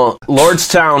 Now,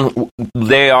 Lordstown,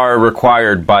 they are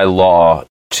required by law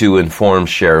to inform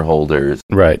shareholders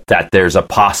that there's a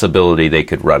possibility they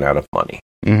could run out of money.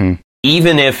 Mm-hmm.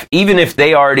 Even if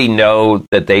they already know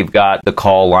that they've got the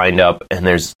call lined up and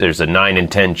there's a 9 in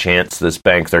 10 chance this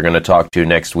bank they're going to talk to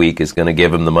next week is going to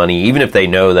give them the money, even if they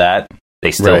know that, they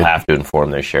still have to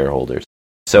inform their shareholders.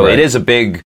 So it is a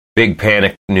big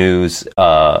panic news.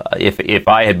 If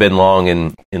I had been long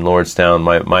in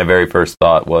Lordstown, my very first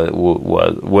thought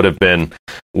would have been,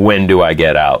 when do I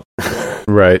get out?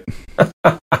 Right.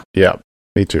 Yeah,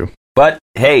 me too. But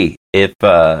hey, if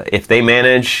they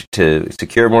manage to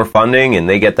secure more funding and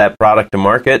they get that product to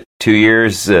market, 2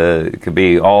 years could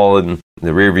be all in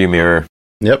the rearview mirror.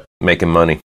 Yep, making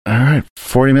money. All right,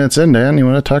 40 minutes in, Dan. You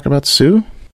want to talk about Sue?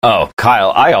 Oh,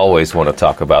 Kyle, I always want to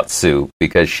talk about Sue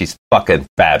because she's fucking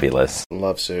fabulous.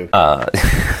 Love Sue.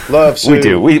 Love Sue. We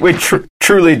do. We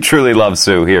truly love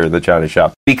Sue here in the China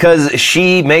Shop because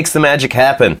she makes the magic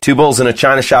happen. Two Bulls in a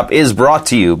China Shop is brought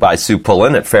to you by Sue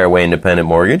Pullen at Fairway Independent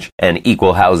Mortgage, an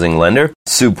equal housing lender.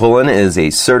 Sue Pullen is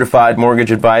a certified mortgage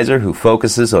advisor who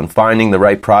focuses on finding the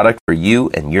right product for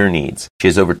you and your needs. She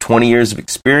has over 20 years of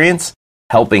experience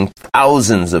helping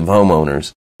thousands of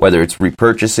homeowners, whether it's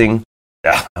repurchasing,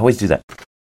 I always do that.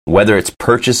 Whether it's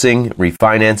purchasing,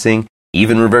 refinancing,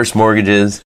 even reverse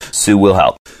mortgages, Sue will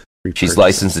help. She's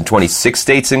licensed in 26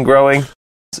 states and growing.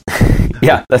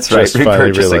 Yeah, that's right. Just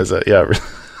finally realized that. Yeah.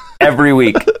 Every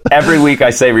week I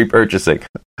say repurchasing.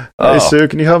 Hey, Sue,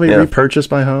 can you help me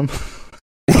repurchase my home?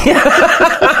 Yeah,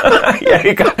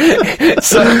 it got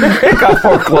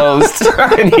foreclosed.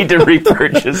 I need to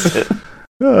repurchase it.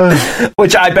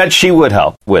 Which I bet she would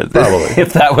help with, probably,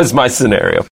 if that was my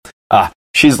scenario.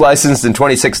 She's licensed in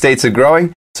 26 states and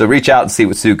growing, so reach out and see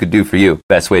what Sue could do for you.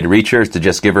 Best way to reach her is to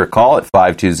just give her a call at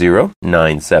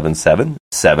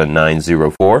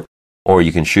 520-977-7904, or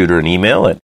you can shoot her an email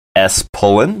at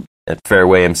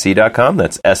spullen@fairwaymc.com.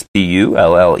 That's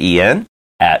SPULLEN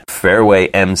at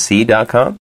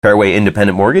fairwaymc.com. Fairway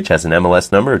Independent Mortgage has an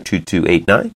MLS number of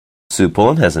 2289. Sue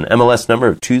Pullen has an MLS number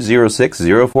of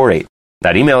 206048.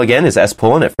 That email again is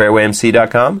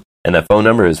spullen@fairwaymc.com. And that phone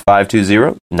number is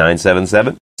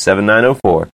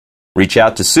 520-977-7904. Reach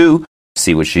out to Sue,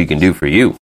 see what she can do for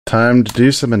you. Time to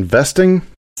do some investing?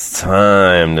 It's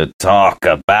time to talk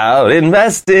about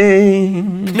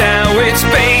investing. Now it's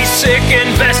basic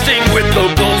investing with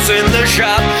the bulls in the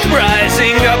shop,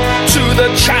 rising up to the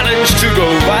challenge to go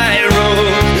viral.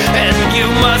 And you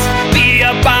must be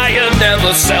a buyer,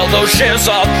 never sell those shares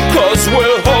off, 'cause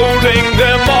we're holding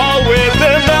them all with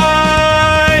an eye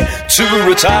to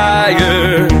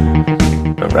retire.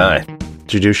 All right.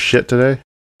 Did you do shit today?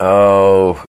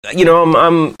 Oh,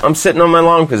 I'm sitting on my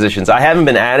long positions. I haven't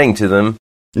been adding to them.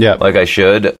 Yeah, like I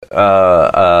should.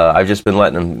 I've just been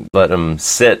letting them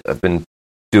sit. I've been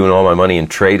doing all my money in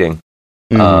trading.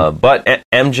 Mm-hmm. But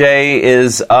MJ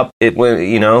is up. It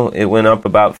went up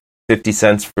about 50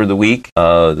 cents for the week.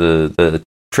 The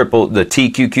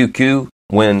TQQQ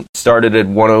started at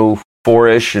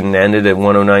 104-ish and ended at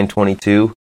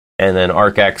 109.22. And then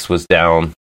ARCX was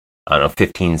down, I don't know,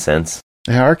 15 cents.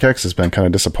 Yeah, ARCX has been kind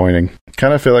of disappointing.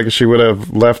 Kind of feel like if she would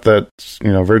have left that,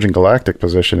 Virgin Galactic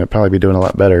position, it'd probably be doing a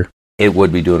lot better. It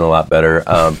would be doing a lot better.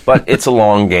 But it's a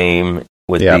long game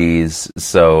with these.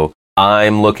 So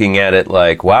I'm looking at it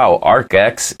like, wow,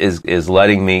 ARCX is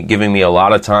giving me a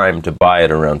lot of time to buy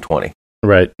it around 20.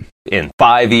 Right. In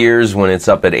 5 years, when it's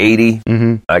up at 80,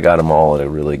 I got them all at a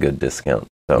really good discount.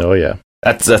 So, oh yeah,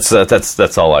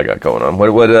 that's all I got going on.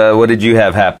 What did you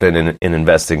have happen in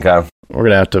investing, Kyle? We're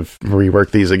gonna have to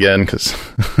rework these again because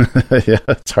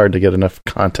it's hard to get enough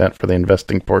content for the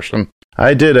investing portion.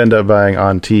 I did end up buying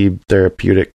OnT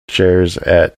Therapeutic shares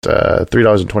at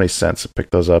 $3.20. I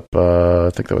picked those up. I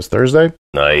think that was Thursday.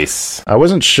 Nice. I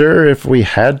wasn't sure if we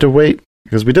had to wait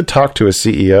because we did talk to a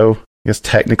CEO. I guess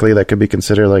technically that could be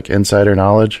considered like insider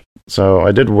knowledge. So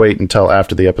I did wait until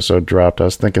after the episode dropped. I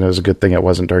was thinking it was a good thing it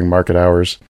wasn't during market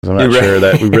hours. I'm not sure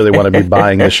that we really want to be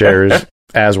buying the shares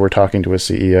as we're talking to a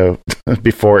CEO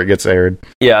before it gets aired.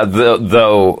 Yeah,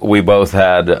 though we both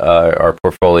had our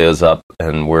portfolios up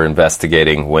and we're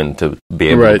investigating when to be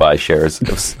able to buy shares.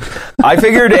 I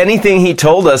figured anything he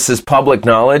told us is public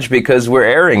knowledge because we're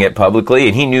airing it publicly,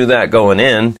 and he knew that going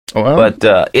in. Well,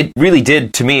 but it really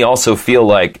did, to me, also feel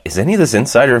like, is any of this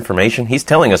insider information? He's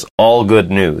telling us all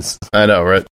good news. I know,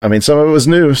 right? I mean, some of it was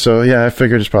new, so yeah, I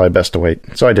figured it's probably best to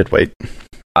wait. So I did wait.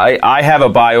 I have a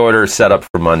buy order set up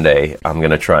for Monday. I'm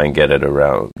going to try and get it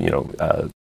around,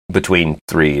 between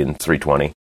 3 and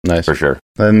 320. Nice. For sure.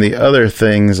 Then the other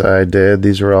things I did,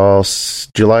 these were all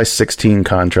July 16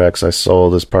 contracts I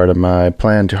sold as part of my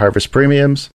plan to harvest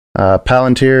premiums.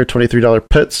 Palantir, $23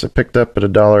 puts, I picked up at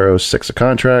 $1.06 a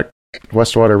contract.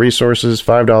 Westwater Resources,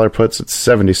 $5 puts at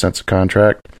 70 cents a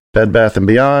contract. Bed Bath &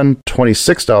 Beyond,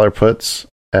 $26 puts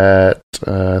at,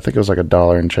 I think it was like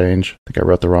 $1 and change. I think I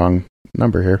wrote the wrong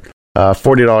number here.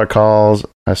 $40 calls.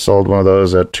 I sold one of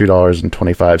those at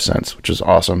 $2.25, which is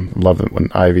awesome. Love it when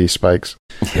IV spikes.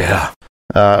 Yeah.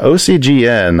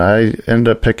 OCGN, I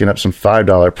ended up picking up some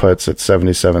 $5 puts at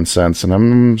 77 cents, and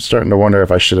I'm starting to wonder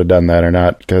if I should have done that or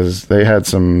not, because they had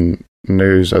some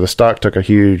news. The stock took a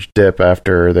huge dip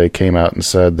after they came out and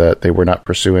said that they were not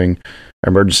pursuing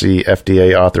emergency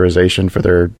FDA authorization for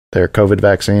their COVID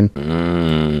vaccine,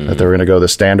 that they were going to go the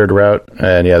standard route.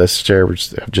 And yeah, this share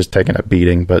was just taking a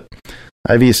beating, but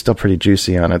IV is still pretty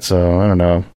juicy on it, so I don't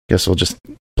know. Guess we'll just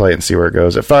play it and see where it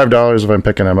goes. At $5, if I'm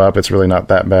picking them up, it's really not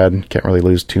that bad. Can't really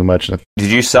lose too much.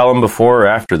 Did you sell them before or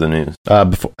after the news?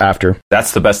 After.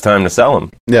 That's the best time to sell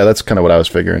them. Yeah, that's kind of what I was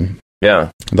figuring.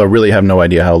 Yeah. They'll really have no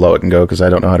idea how low it can go because I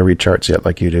don't know how to read charts yet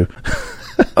like you do.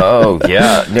 Oh,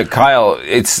 yeah. Kyle,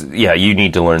 you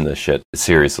need to learn this shit.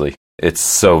 Seriously. It's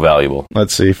so valuable.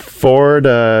 Let's see. Ford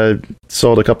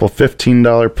sold a couple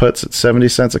 $15 puts at 70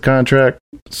 cents a contract.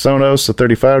 Sonos, a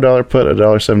 $35 put at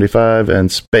 $1.75.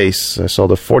 And Space, I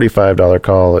sold a $45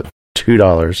 call at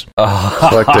 $2.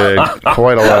 Collected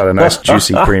quite a lot of nice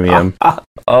juicy premium.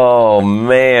 Oh,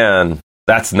 man.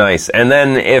 That's nice. And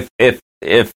then if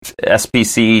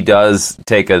SPC does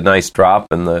take a nice drop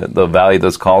and the value of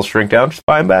those calls shrink down, just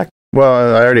buy them back.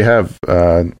 Well, I already have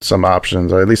some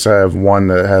options. At least I have one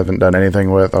that I haven't done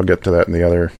anything with. I'll get to that in the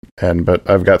other end. But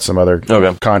I've got some other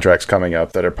contracts coming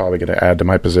up that are probably going to add to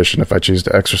my position if I choose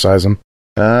to exercise them.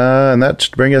 And that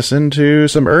should bring us into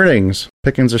some earnings.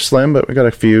 Pickings are slim, but we got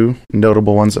a few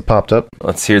notable ones that popped up.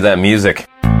 Let's hear that music.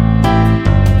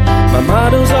 My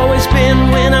motto's always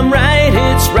been, when I'm right,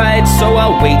 it's right. So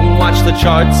I'll wait and watch the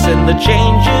charts and the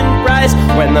change in price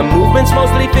when the movement's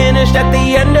mostly finished at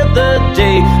the end of the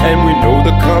day, and we know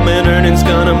the coming earnings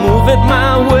gonna move it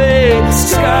my way.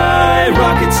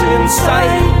 Skyrockets in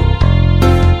sight,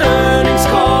 earnings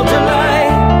call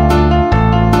delight,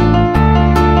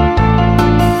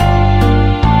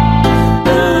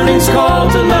 earnings call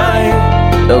delight.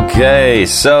 Okay,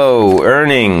 so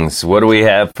earnings. What do we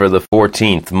have for the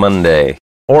 14th, Monday?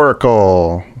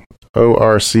 Oracle,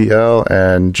 ORCL,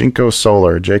 and Jinko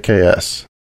Solar, JKS.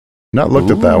 Not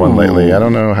looked at that one lately. I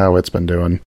don't know how it's been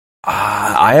doing.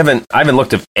 I haven't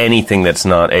looked at anything that's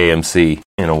not AMC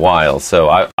in a while, so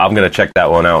I'm going to check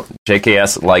that one out.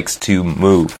 JKS likes to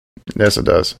move. Yes, it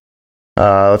does.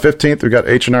 The 15th, we've got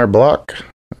H&R Block.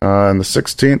 On the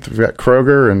 16th, we've got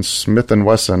Kroger and Smith &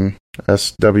 Wesson,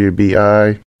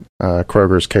 SWBI,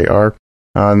 Kroger's KR.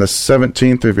 On the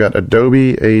 17th, we've got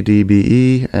Adobe,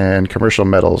 ADBE, and Commercial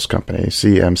Metals Company,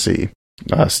 CMC,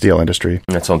 steel industry.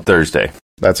 That's on Thursday.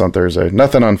 That's on Thursday.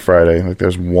 Nothing on Friday. Like,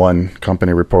 there's one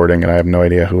company reporting, and I have no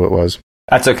idea who it was.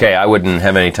 That's okay. I wouldn't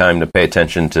have any time to pay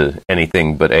attention to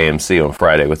anything but AMC on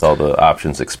Friday with all the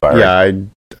options expiring. Yeah,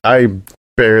 I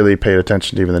barely paid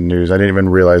attention to even the news. I didn't even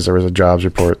realize there was a jobs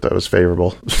report that was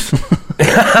favorable.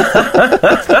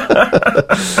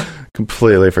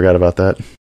 Completely forgot about that.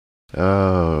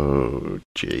 Oh,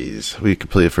 jeez. We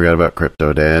completely forgot about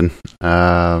crypto, Dan.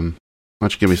 Why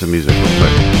don't you give me some music real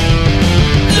quick?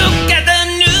 Look at the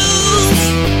news.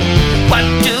 What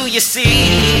do you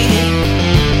see?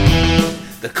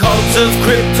 The cult of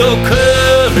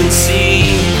cryptocurrency.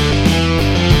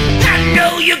 I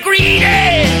know you're greedy.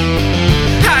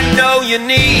 I know you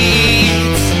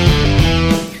need.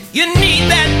 You need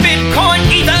that Bitcoin,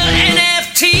 Ether,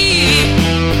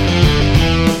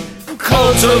 NFT.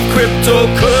 Cult of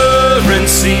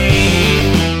cryptocurrency.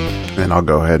 And I'll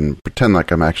go ahead and pretend like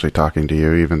I'm actually talking to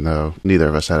you, even though neither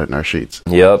of us had it in our sheets.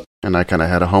 Yep. And I kind of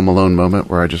had a Home Alone moment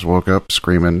where I just woke up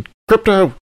screaming,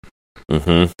 crypto!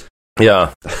 Mm-hmm.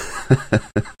 Yeah.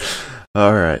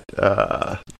 All right.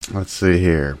 Let's see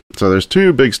here. So there's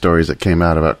two big stories that came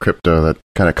out about crypto that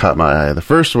kind of caught my eye. The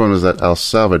first one was that El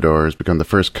Salvador has become the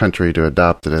first country to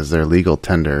adopt it as their legal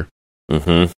tender.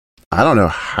 Mm-hmm. I don't know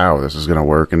how this is going to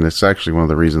work, and it's actually one of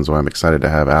the reasons why I'm excited to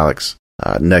have Alex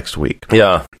next week.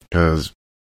 Yeah. Because,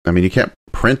 I mean, you can't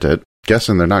print it.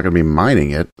 Guessing they're not going to be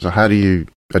mining it. So how do you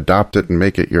adopt it and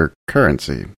make it your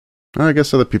currency? Well, I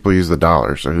guess other people use the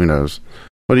dollar, so who knows?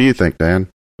 What do you think, Dan?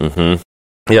 Mm-hmm.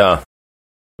 Yeah.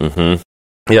 Mm-hmm.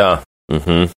 Yeah.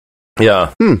 Mm-hmm.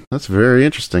 Yeah. That's very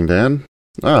interesting, Dan.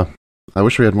 Oh, I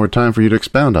wish we had more time for you to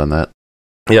expound on that.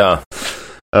 Yeah.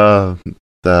 The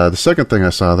second thing I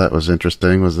saw that was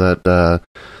interesting was that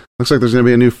looks like there's going to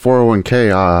be a new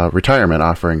 401k retirement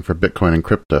offering for Bitcoin and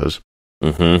cryptos.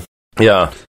 Mm-hmm.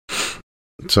 Yeah.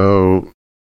 So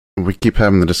we keep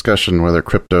having the discussion whether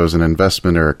crypto is an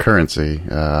investment or a currency.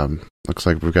 Looks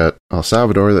like we've got El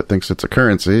Salvador that thinks it's a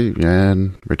currency,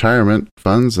 and retirement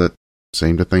funds that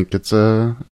seem to think it's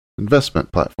a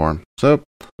investment platform. So,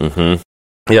 Mm-hmm.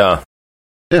 Yeah.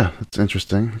 yeah, it's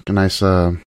interesting. A nice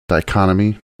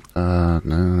dichotomy.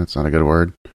 No, that's not a good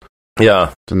word.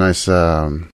 Yeah. It's a nice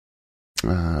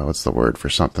what's the word for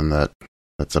something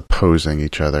that's opposing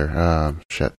each other?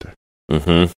 Shit.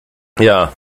 Mm-hmm.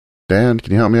 Yeah. Dan,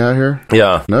 can you help me out here?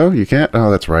 Yeah. No, you can't?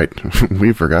 Oh, that's right.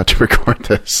 We forgot to record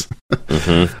this.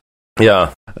 Mm-hmm.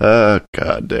 Yeah.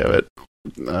 God damn it.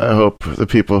 I hope the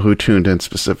people who tuned in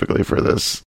specifically for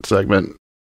this segment,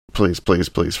 please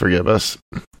forgive us.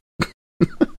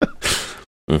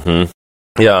 Mm-hmm.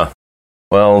 Yeah.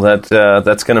 Well,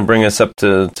 that's going to bring us up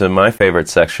to my favorite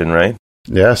section, right?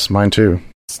 Yes, mine too.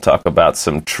 Let's talk about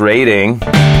some trading.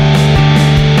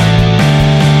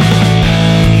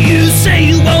 You say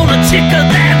you want a ticker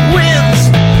that wins.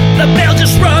 The bell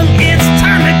just rung, it's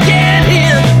time to get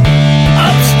in.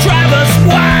 Ups drive us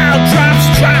wild, drops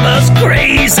drive us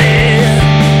crazy.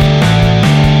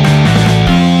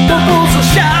 The bulls will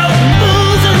shout, and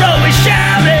bulls are always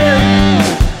shouting.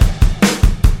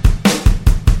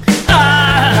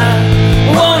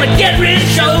 I wanna get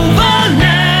rich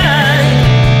overnight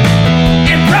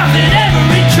and profit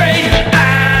every trade.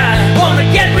 I wanna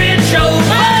get rich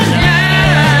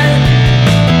overnight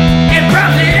and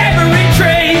profit every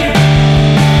trade.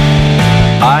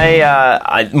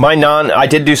 I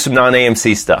did do some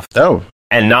non-AMC stuff. Oh,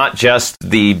 And not just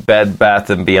the Bed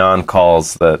Bath & Beyond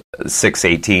calls, the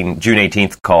June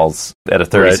 18th calls at a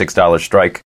 $36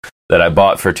 strike that I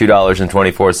bought for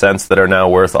 $2.24 that are now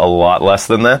worth a lot less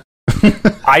than that.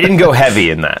 I didn't go heavy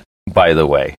in that, by the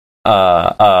way.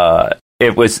 I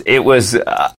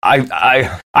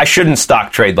shouldn't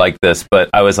stock trade like this, but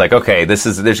I was like, okay, there's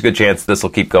a good chance this will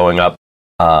keep going up.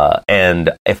 And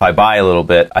if I buy a little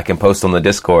bit, I can post on the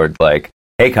Discord like,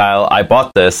 hey Kyle, I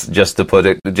bought this just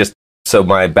so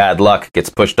my bad luck gets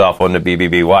pushed off onto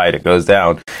BBBY and it goes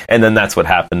down. And then that's what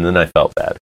happened, and I felt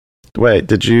bad. wait,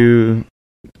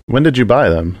 when did you buy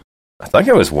them? I think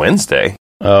it was Wednesday.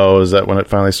 Oh, is that when it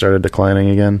finally started declining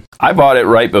again? I bought it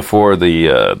right before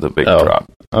the big drop.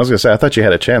 I was going to say, I thought you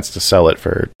had a chance to sell it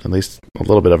for at least a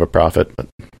little bit of a profit, but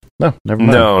no, never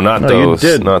mind. No, not those. You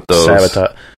did not those.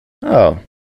 sabotage. Oh,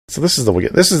 so this is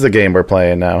the game we're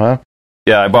playing now, huh?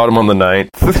 Yeah, I bought them on the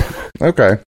 9th.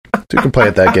 Okay. So you can play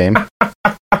at that game. I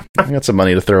got some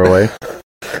money to throw away.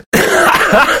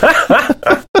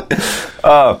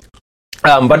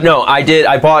 But no,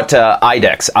 I bought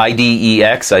IDEX,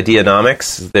 IDEX,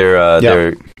 Ideanomics.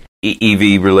 They're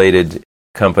EV related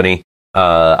company.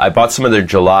 I bought some of their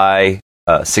July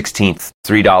 16th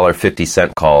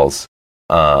 $3.50 calls.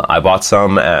 I bought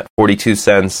some at 42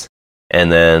 cents, and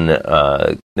then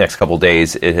next couple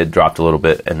days it had dropped a little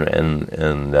bit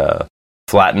and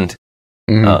flattened.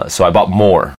 Mm-hmm. So I bought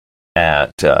more.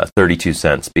 at 32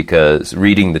 cents because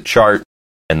reading the chart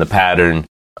and the pattern,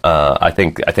 I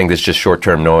think it's just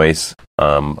short-term noise.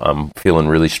 I'm feeling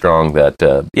really strong that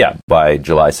by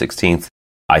July 16th,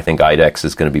 I think IDEX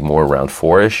is going to be more around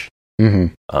 4-ish,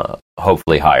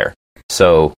 hopefully higher.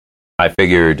 So I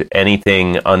figured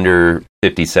anything under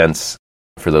 50 cents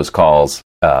for those calls,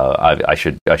 I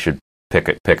should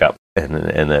pick up, and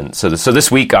then so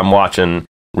this week I'm watching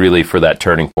really for that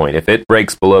turning point. If it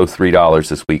breaks below $3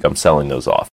 this week, I'm selling those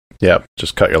off. Yeah,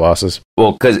 just cut your losses.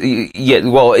 Well,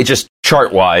 it just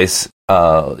chart wise,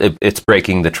 it's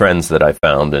breaking the trends that I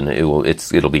found, and it'll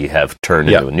have turned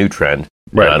into a new trend.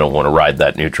 Right. And I don't want to ride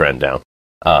that new trend down.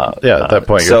 At that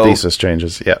point, your thesis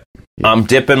changes. Yeah. I'm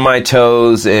dipping my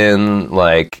toes in,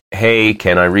 like, hey,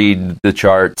 can I read the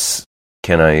charts?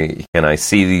 Can I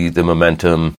see the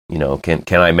momentum? You know,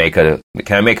 can I make an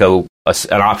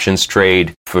options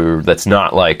trade that's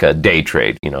not like a day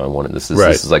trade? You know, this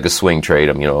is like a swing trade.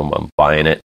 I'm buying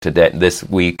it today this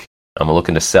week. I'm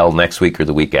looking to sell next week or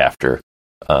the week after.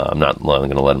 I'm not going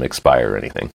to let them expire or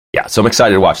anything. Yeah, so I'm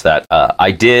excited to watch that.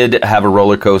 I did have a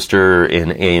roller coaster in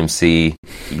AMC.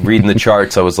 Reading the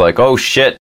charts, I was like, oh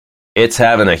shit, it's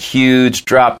having a huge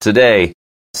drop today.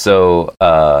 So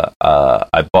I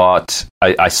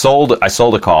sold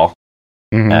a call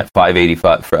at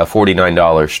 $5.85 for a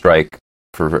 $49 strike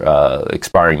for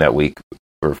expiring that week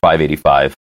for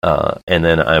 $5.85, and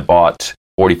then I bought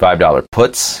 $45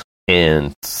 puts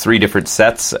in 3 different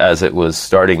sets as it was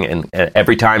starting, and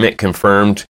every time it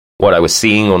confirmed what I was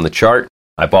seeing on the chart,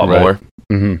 I bought more.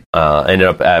 Ended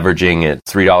up averaging at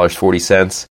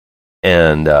 $3.40,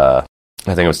 and I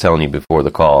think I was telling you before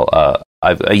the call.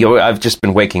 I've just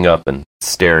been waking up and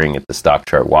staring at the stock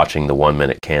chart, watching the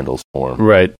 1-minute candles form.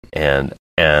 Right. And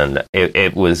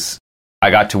it was, I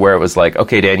got to where it was like,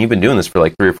 okay, Dan, you've been doing this for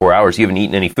like 3 or 4 hours. You haven't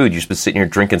eaten any food. You've just been sitting here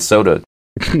drinking soda.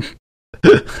 So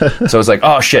I was like,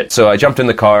 oh shit. So I jumped in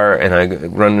the car and I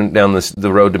run down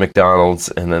the road to McDonald's,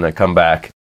 and then I come back.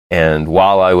 And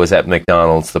while I was at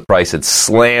McDonald's, the price had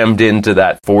slammed into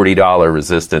that $40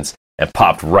 resistance and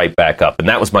popped right back up. And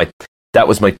that was my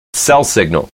sell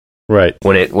signal. Right.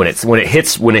 When it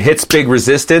hits big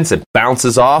resistance, it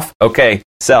bounces off. Okay,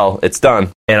 sell. It's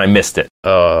done. And I missed it.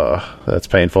 That's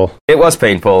painful. It was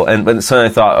painful. And so I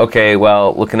thought, okay,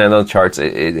 well, looking at the charts,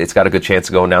 it's got a good chance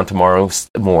of going down tomorrow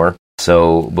more.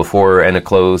 So before end of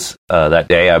close that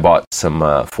day, I bought some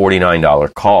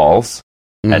 $49 calls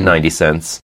at 90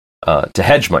 cents to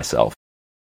hedge myself.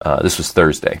 This was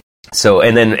Thursday. So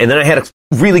and then I had a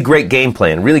really great game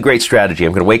plan, really great strategy.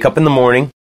 I'm going to wake up in the morning.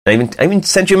 I even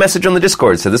sent you a message on the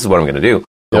Discord. So this is what I'm going to do.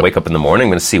 I'll wake up in the morning. I'm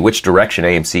going to see which direction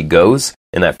AMC goes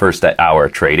in that first hour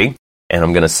of trading, and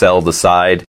I'm going to sell the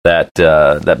side that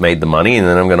made the money, and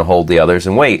then I'm going to hold the others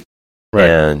and wait. Right.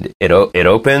 And it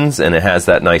opens, and it has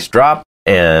that nice drop,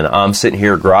 and I'm sitting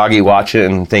here groggy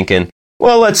watching and thinking,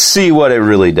 well, let's see what it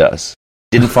really does.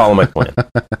 Didn't follow my plan.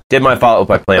 Didn't follow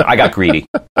my plan. I got greedy.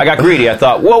 I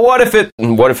thought, well, what if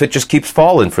it just keeps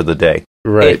falling for the day?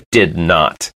 Right. It did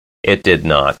not.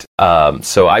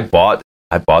 So I bought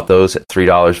those at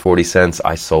 $3.40.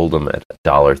 I sold them at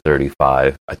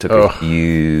 $1.35. I took a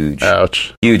huge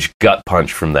gut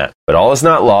punch from that. But all is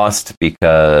not lost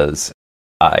because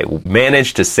I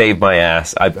managed to save my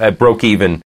ass. I broke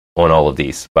even on all of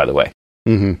these, by the way.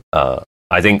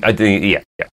 I think,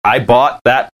 I bought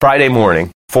that Friday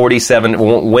morning,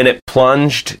 47, when it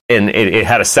plunged, and it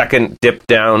had a second dip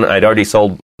down. I'd already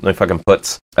sold my fucking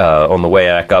puts on the way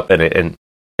back up, and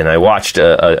I watched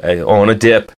on a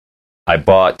dip. I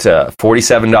bought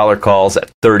 $47 calls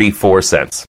at 34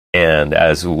 cents. And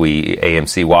as we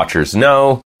AMC watchers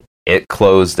know, it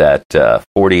closed at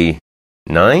 49.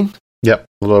 Yep, a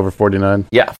little over 49.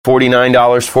 Yeah,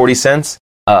 $49.40.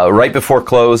 Right before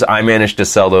close, I managed to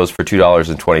sell those for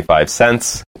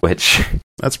 $2.25, which...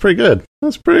 That's pretty good.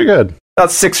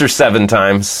 About 6 or 7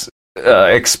 times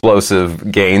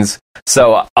explosive gains.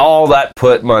 So all that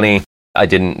put money, I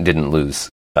didn't lose.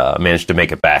 Managed to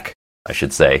make it back, I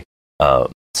should say.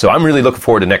 So I'm really looking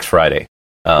forward to next Friday.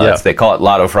 They call it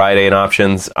Lotto Friday in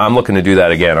options. I'm looking to do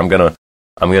that again. I'm gonna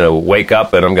wake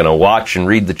up and I'm gonna watch and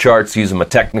read the charts using my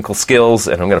technical skills,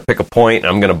 and I'm gonna pick a point.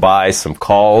 And I'm gonna buy some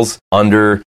calls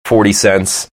under 40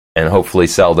 cents and hopefully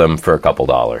sell them for a couple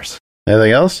dollars.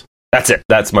 Anything else? That's it.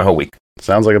 That's my whole week.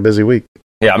 Sounds like a busy week.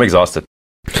 Yeah, I'm exhausted.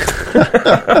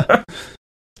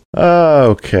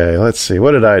 Okay, let's see.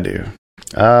 What did I do?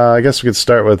 I guess we could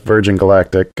start with Virgin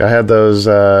Galactic. I had those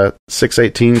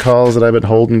 618 calls that I've been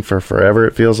holding for forever,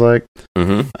 it feels like.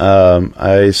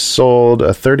 I sold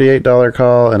a $38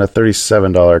 call and a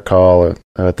 $37 call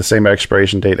at the same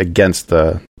expiration date against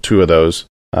the 2 of those.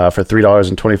 for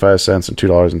 $3.25 and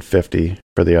 $2.50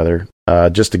 for the other,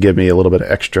 just to give me a little bit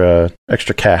of extra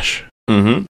cash.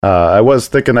 Mm-hmm. I was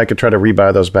thinking I could try to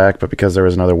rebuy those back, but because there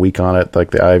was another week on it,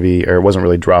 like the IV, or it wasn't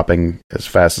really dropping as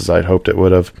fast as I'd hoped it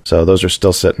would have. So those are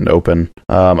still sitting open.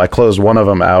 I closed one of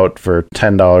them out for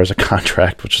 $10 a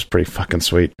contract, which is pretty fucking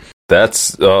sweet.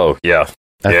 That's, oh, yeah.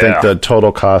 I think the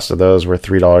total cost of those were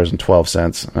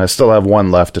 $3.12. I still have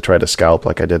one left to try to scalp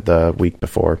like I did the week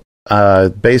before.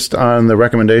 Based on the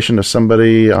recommendation of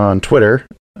somebody on Twitter,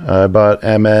 I bought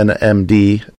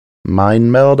MNMD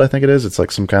Mind Meld, I think it is. It's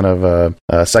like some kind of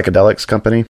psychedelics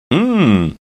company.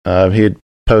 Mm. He had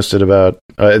posted about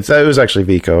it was actually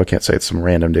Vico. I can't say it's some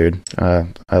random dude.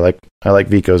 I like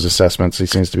Vico's assessments. He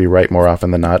seems to be right more often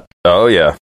than not. Oh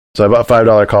yeah. So I bought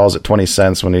 $5 calls at 20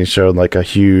 cents when he showed like a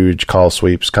huge call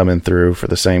sweeps coming through for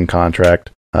the same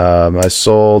contract. I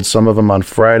sold some of them on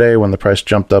Friday when the price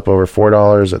jumped up over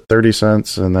 $4 at 30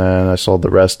 cents, and then I sold the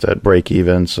rest at break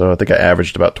even. So I think I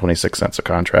averaged about 26 cents a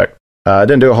contract. I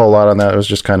didn't do a whole lot on that. It was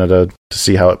just kind of to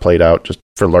see how it played out, just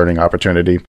for learning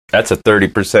opportunity. That's a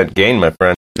 30% gain, my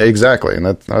friend. Exactly, and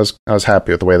I was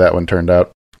happy with the way that one turned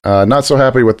out. Not so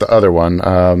happy with the other one.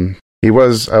 I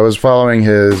was following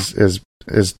his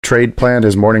trade plan,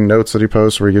 his morning notes that he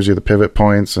posts, where he gives you the pivot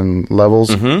points and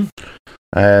levels. Mm-hmm.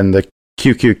 And the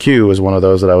QQQ was one of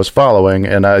those that I was following,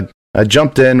 and I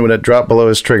jumped in when it dropped below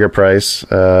his trigger price.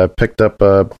 Picked up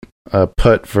a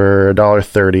put for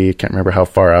 $1.30. Can't remember how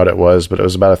far out it was, but it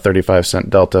was about a 35-cent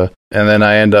delta. And then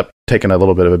I end up taking a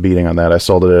little bit of a beating on that. I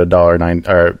sold it at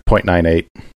 $0.98,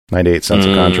 98 cents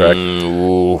a contract.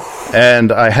 Ooh.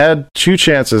 And I had two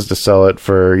chances to sell it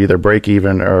for either break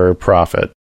even or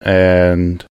profit.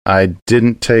 And I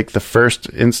didn't take the first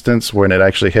instance when it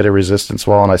actually hit a resistance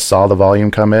wall and I saw the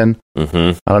volume come in.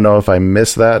 Mm-hmm. I don't know if I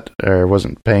missed that or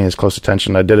wasn't paying as close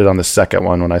attention. I did it on the second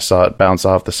one when I saw it bounce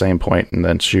off the same point and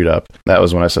then shoot up. That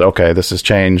was when I said, okay, this has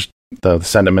changed. The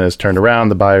sentiment has turned around.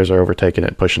 The buyers are overtaking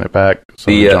it, pushing it back.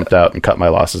 So I jumped out and cut my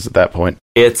losses at that point.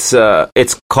 It's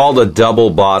called a double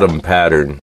bottom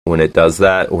pattern. When it does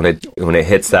that, when it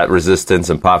hits that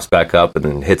resistance and pops back up, and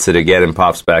then hits it again and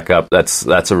pops back up, that's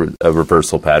a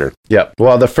reversal pattern. Yeah.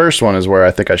 Well, the first one is where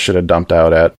I think I should have dumped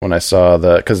out at when I saw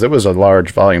because it was a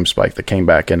large volume spike that came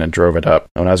back in and drove it up.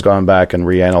 When I was going back and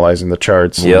reanalyzing the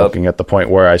charts and looking at the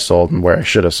point where I sold and where I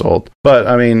should have sold. But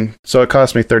I mean, so it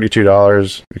cost me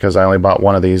 $32 because I only bought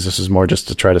one of these. This is more just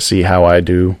to try to see how I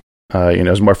do. It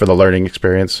was more for the learning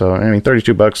experience. So, I mean,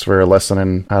 $32 for a lesson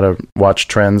in how to watch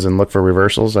trends and look for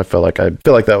reversals. I feel like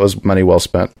that was money well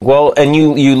spent. Well, and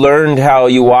you learned how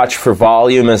you watch for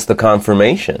volume as the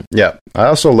confirmation. Yeah. I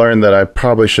also learned that I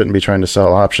probably shouldn't be trying to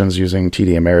sell options using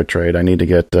TD Ameritrade. I need to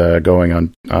get going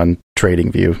on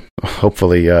TradingView.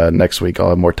 Hopefully next week I'll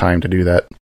have more time to do that.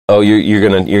 Oh, you're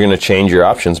gonna change your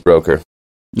options broker.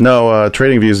 No,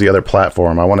 TradingView is the other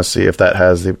platform. I want to see if that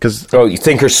has you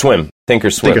Thinkorswim.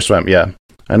 Thinkorswim, yeah.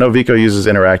 I know Vico uses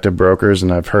interactive brokers,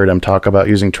 and I've heard him talk about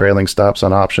using trailing stops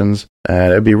on options.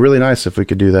 And it'd be really nice if we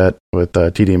could do that with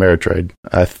TD Ameritrade.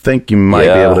 I think you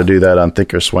might be able to do that on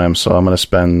Thinkorswim, so I'm going to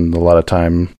spend a lot of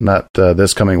time, not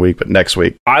this coming week, but next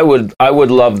week. I would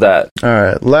love that. All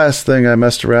right, last thing I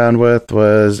messed around with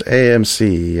was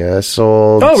AMC. I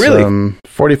sold some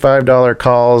 $45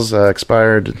 calls,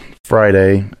 expired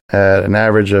Friday at an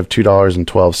average of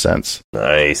 $2.12.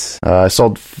 Nice. I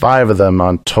sold 5 of them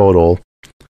on total.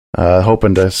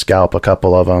 Hoping to scalp a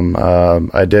couple of them.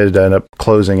 I did end up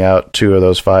closing out 2 of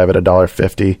those 5 at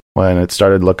 $1.50 when it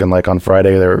started looking like on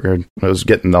Friday it was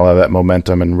getting all of that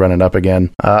momentum and running up again.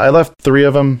 I left 3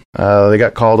 of them. They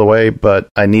got called away, but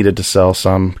I needed to sell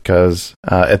some because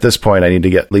at this point I need to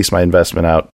get at least my investment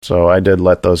out. So I did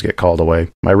let those get called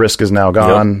away. My risk is now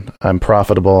gone. Yep. I'm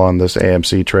profitable on this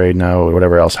AMC trade now,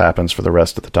 whatever else happens for the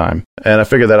rest of the time. And I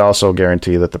figure that also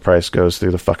guarantee that the price goes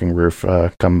through the fucking roof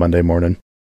come Monday morning.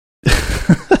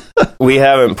 We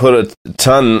haven't put a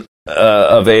ton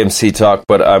of AMC talk,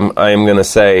 but I am going to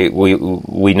say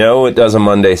we know it does a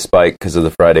Monday spike because of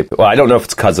the Friday. Well, I don't know if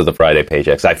it's because of the Friday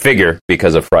paychecks. I figure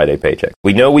because of Friday paycheck.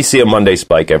 We know we see a Monday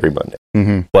spike every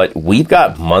Monday, but we've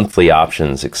got monthly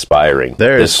options expiring.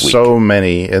 There's this week. So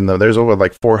many there's over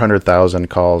like 400,000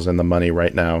 calls in the money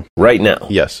right now. Right now,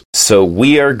 yes. So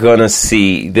we are going to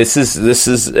see this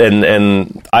is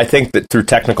and I think that through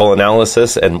technical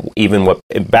analysis and even what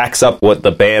it backs up what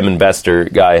the BAM investor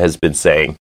guy has been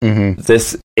saying. Mm-hmm.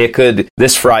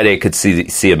 This Friday could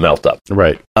see a melt up.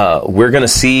 Right. We're going to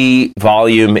see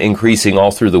volume increasing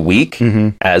all through the week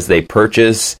as they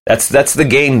purchase. That's the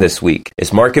game this week.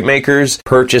 Is market makers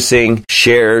purchasing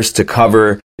shares to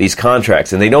cover these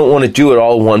contracts, and they don't want to do it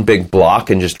all one big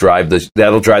block and just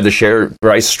that'll drive the share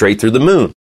price straight through the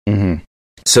moon. Mm-hmm.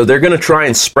 So they're going to try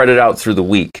and spread it out through the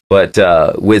week. But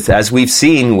as we've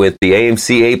seen with the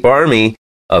AMC Ape Army,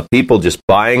 of people just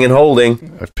buying and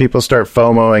holding. If people start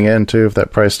FOMOing in too, if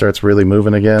that price starts really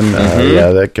moving again,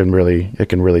 it can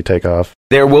really take off.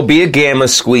 There will be a gamma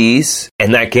squeeze,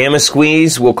 and that gamma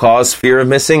squeeze will cause fear of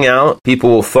missing out. People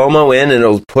will FOMO in, and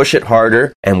it'll push it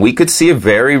harder, and we could see a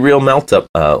very real melt up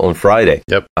on Friday.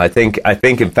 Yep. I think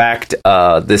in fact,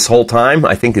 this whole time,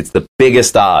 I think it's the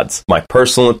biggest odds. My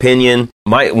personal opinion.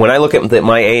 When I look at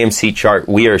my AMC chart,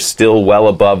 we are still well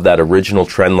above that original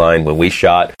trend line when we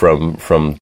shot from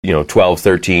 $12,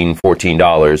 $13,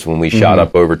 $14 when we shot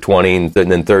up over 20 and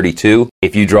then 32.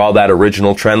 If you draw that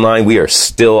original trend line, we are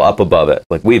still up above it.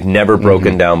 Like, we've never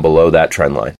broken down below that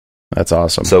trend line. That's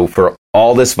awesome. So for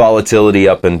all this volatility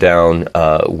up and down,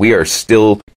 we are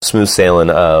still smooth sailing.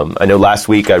 I know last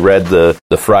week I read the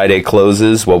Friday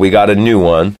closes. Well, we got a new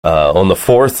one. On the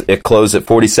 4th, it closed at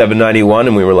 47.91,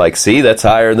 and we were like, see, that's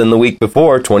higher than the week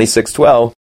before,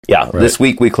 26.12. Yeah, right. This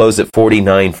week we closed at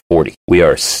 49.40. We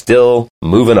are still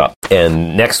moving up.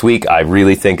 And next week, I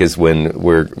really think is when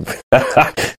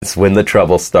it's when the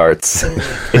trouble starts.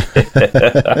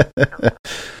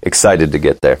 Excited to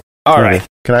get there. All right.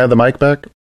 Can I have the mic back?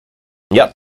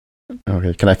 Yep.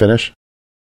 Okay. Can I finish?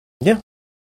 Yeah.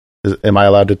 Am I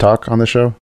allowed to talk on the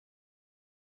show?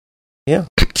 Yeah.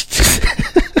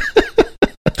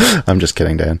 I'm just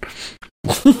kidding, Dan.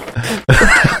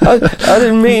 I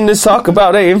didn't mean to talk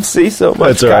about AMC so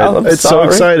much. That's all right. Kyle. It's so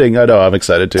exciting. I know. I'm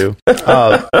excited too.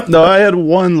 No, I had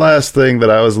one last thing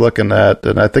that I was looking at,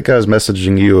 and I think I was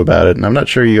messaging you about it, and I'm not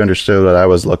sure you understood what I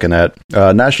was looking at.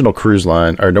 National Cruise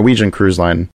Line, or Norwegian Cruise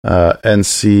Line,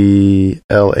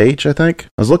 NCLH, I think.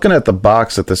 I was looking at the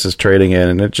box that this is trading in,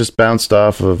 and it just bounced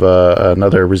off of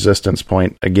another resistance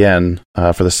point again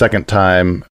for the second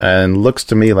time, and looks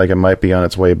to me like it might be on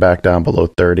its way back down below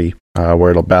 30.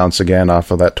 Where it'll bounce again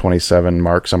off of that 27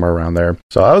 mark, somewhere around there.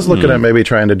 So I was looking at maybe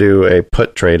trying to do a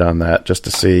put trade on that, just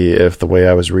to see if the way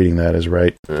I was reading that is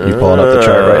right. You pulling up the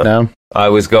chart right now? I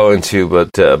was going to,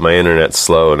 but my internet's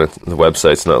slow and the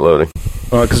website's not loading.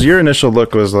 Well, because your initial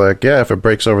look was like, yeah, if it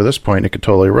breaks over this point, it could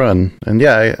totally run. And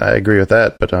yeah, I agree with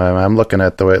that, but I'm looking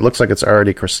at the way it looks like it's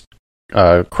already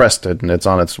crested, and it's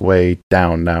on its way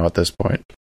down now at this point.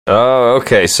 Oh,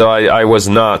 okay. So I was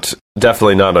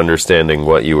definitely not understanding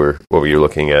what you were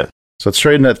looking at. So it's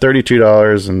trading at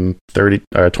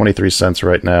 $32.23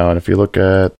 right now. And if you look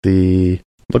at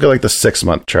like the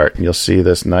 6-month chart, and you'll see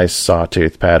this nice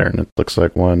sawtooth pattern. It looks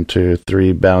like 1, 2,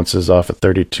 3 bounces off at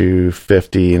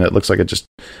 32.50, and it looks like it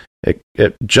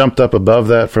jumped up above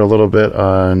that for a little bit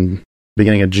on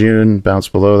beginning of June,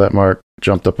 bounced below that mark,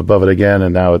 jumped up above it again,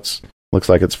 and now looks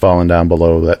like it's fallen down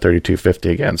below that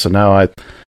 32.50 again. So now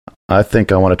I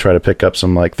think I want to try to pick up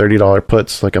some like $30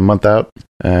 puts like a month out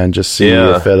and just see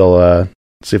if it'll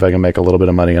see if I can make a little bit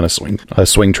of money on a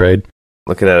swing trade.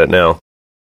 Looking at it now.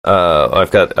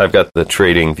 I've got the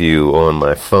trading view on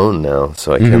my phone now,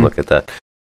 so I can look at that.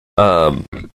 I'm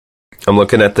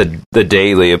looking at the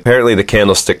daily. Apparently the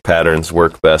candlestick patterns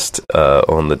work best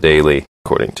on the daily,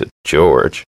 according to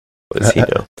George. What does he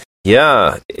know?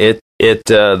 Yeah,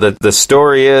 the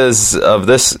story is of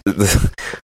this.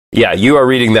 Yeah, you are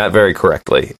reading that very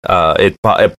correctly. It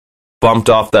bumped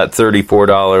off that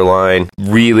 $34 line,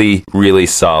 really, really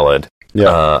solid.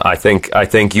 Yeah, I think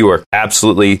you are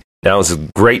absolutely. Now is a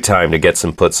great time to get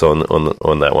some puts on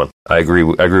that one. I agree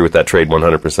with that trade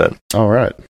 100%. All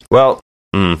right. Well,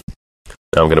 now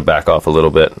I'm going to back off a little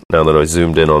bit now that I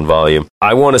zoomed in on volume.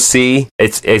 I want to see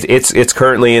it's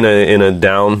currently in a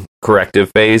down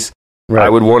corrective phase. Right. I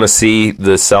would want to see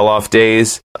the sell-off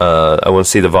days. I want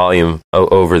to see the volume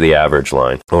over the average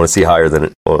line. I want to see higher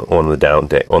than on the down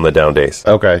days.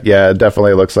 Okay, yeah, it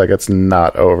definitely looks like it's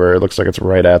not over. It looks like it's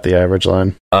right at the average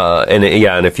line. And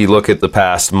if you look at the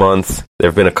past month, there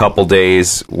have been a couple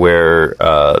days where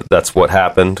that's what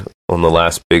happened on the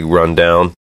last big run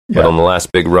down. But on the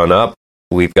last big run up,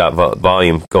 we've got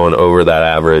volume going over that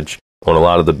average on a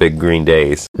lot of the big green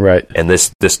days. Right. And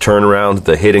this turnaround,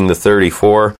 the hitting the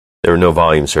 34. There were no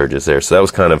volume surges there, so that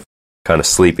was kind of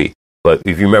sleepy. But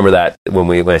if you remember that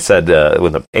when I said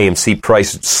when the AMC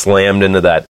price slammed into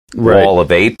that wall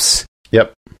of apes,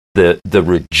 yep, the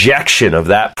rejection of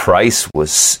that price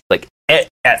was like at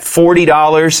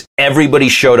 $40. Everybody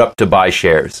showed up to buy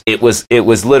shares. It was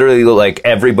literally like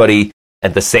everybody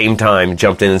at the same time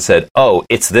jumped in and said, "Oh,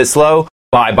 it's this low,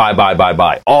 buy,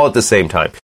 all at the same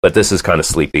time." But this is kind of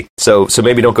sleepy. So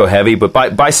maybe don't go heavy,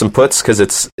 but buy some puts because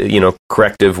it's,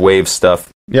 corrective wave stuff.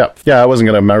 Yeah. Yeah, I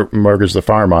wasn't going to mortgage the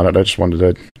farm on it. I just wanted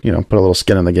to, put a little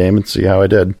skin in the game and see how I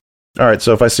did. All right,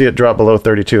 so if I see it drop below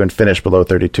 32 and finish below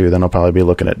 32, then I'll probably be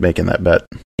looking at making that bet.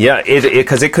 Yeah,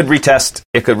 because it could retest.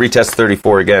 It could retest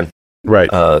 34 again. Right.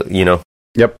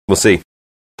 Yep. We'll see.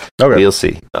 Okay. We'll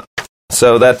see.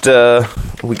 So that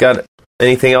we got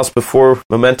anything else before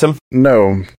momentum?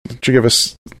 No. Give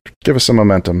us some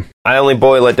momentum. I only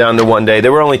boil it down to one day.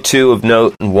 There were only 2 of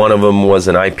note, and one of them was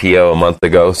an IPO a month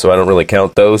ago, so I don't really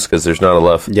count those because there's not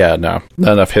enough. Yeah, no,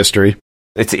 not enough history.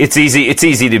 It's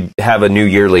easy to have a new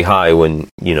yearly high when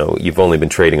you've only been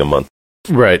trading a month.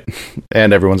 Right,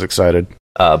 and everyone's excited.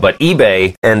 But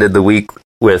eBay ended the week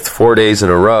with 4 days in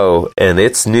a row, and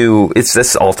it's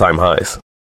this all-time highs.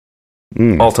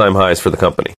 All-time highs for the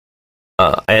company.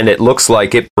 And it looks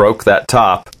like it broke that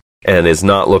top and is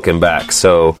not looking back.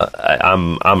 So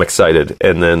I'm excited.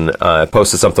 And then I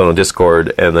posted something on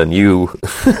Discord, and then you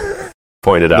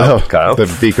pointed out, Kyle, that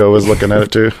Vico was looking at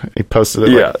it too. He posted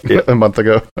it a month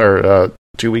ago or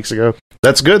 2 weeks ago.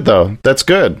 That's good, though. That's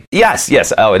good. Yes.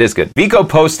 Oh, it is good. Vico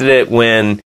posted it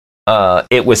when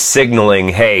it was signaling,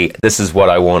 hey, this is what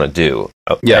I want to do.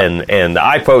 Yeah. And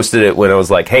I posted it when I was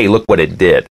like, hey, look what it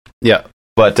did. Yeah.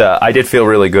 But I did feel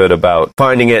really good about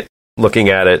finding it, looking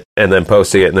at it, and then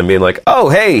posting it, and then being like, oh,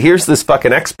 hey, here's this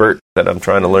fucking expert that I'm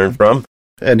trying to learn from.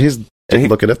 And he's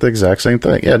looking at the exact same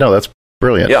thing. Yeah, no, that's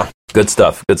brilliant. Yeah, good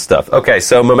stuff. Okay,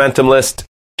 so momentum list.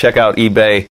 Check out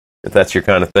eBay. If that's your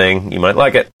kind of thing, you might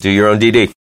like it. Do your own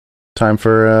DD. Time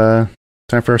for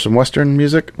some Western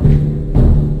music.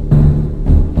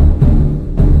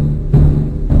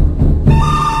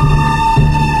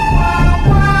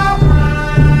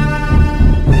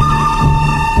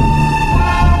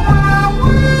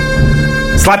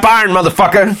 Slap iron,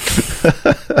 motherfucker!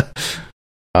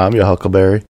 I'm your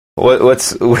Huckleberry.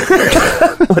 What's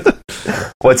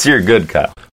your good,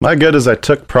 Kyle? My good is I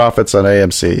took profits on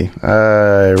AMC.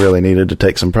 I really needed to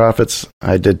take some profits.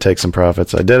 I did take some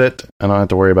profits. I did it. I don't have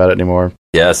to worry about it anymore.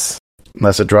 Yes.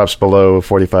 Unless it drops below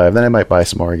 45, then I might buy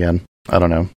some more again. I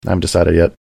don't know. I haven't decided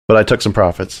yet. But I took some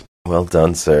profits. Well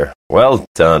done, sir. Well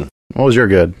done. What was your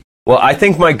good? Well, I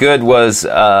think my good was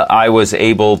I was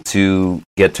able to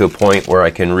get to a point where I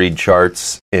can read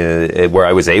charts, where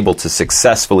I was able to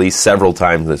successfully, several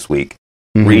times this week,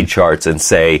 read charts and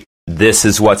say, this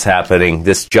is what's happening,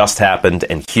 this just happened,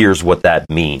 and here's what that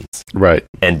means. Right.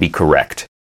 And be correct.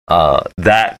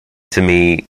 That, to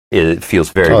me, it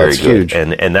feels very, very good. Huge.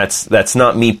 And that's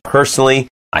not me personally.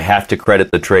 I have to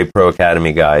credit the Trade Pro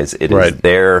Academy guys. It is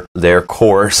their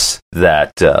course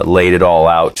that laid it all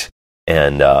out.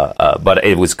 And but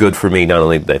it was good for me. Not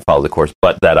only did they follow the course,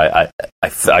 but that I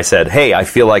said, hey, I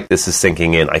feel like this is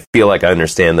sinking in. I feel like I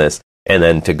understand this. And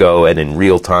then to go and in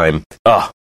real time, I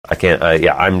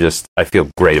feel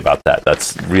great about that.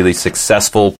 That's really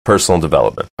successful personal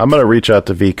development. I'm going to reach out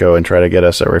to Vico and try to get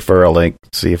us a referral link.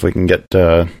 See if we can get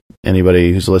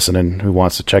anybody who's listening who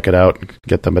wants to check it out,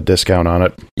 get them a discount on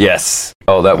it. Yes.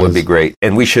 Oh, that would be great.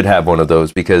 And we should have one of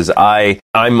those because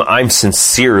I'm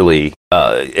sincerely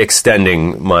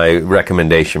extending my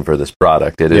recommendation for this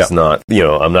product. It is not,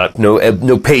 I'm not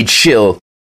no paid shill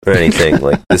or anything.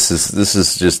 Like this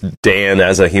is just Dan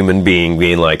as a human being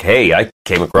being like, hey, I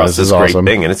came across this great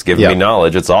thing and it's giving me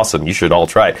knowledge. It's awesome. You should all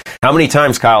try it. How many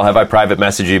times, Kyle, have I private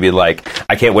messaged you to be like,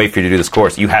 I can't wait for you to do this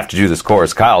course. You have to do this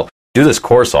course. Kyle, do this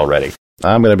course already.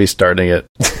 I'm going to be starting it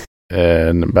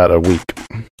in about a week.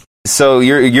 So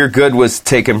your good was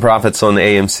taking profits on the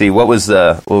AMC. What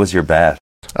was your bad?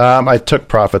 I took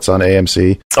profits on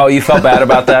AMC. Oh, you felt bad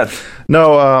about that?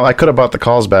 No, I could have bought the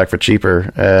calls back for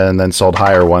cheaper and then sold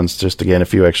higher ones just to gain a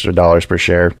few extra dollars per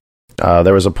share.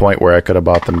 There was a point where I could have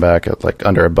bought them back at like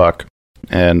under $1,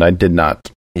 and I did not.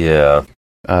 Yeah.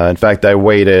 In fact, I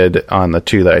waited on the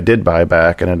 2 that I did buy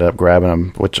back and ended up grabbing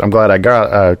them, which I'm glad I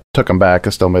got. Took them back.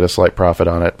 I still made a slight profit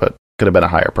on it, but could have been a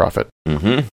higher profit.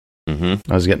 I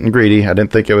was getting greedy. I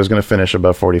didn't think it was going to finish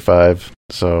above 45,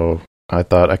 so I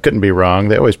thought I couldn't be wrong.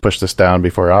 They always push this down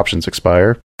before options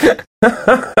expire.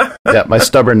 Yeah, my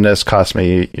stubbornness cost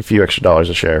me a few extra dollars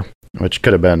a share, which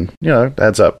could have been,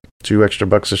 adds up. $2 extra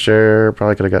a share,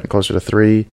 probably could have gotten closer to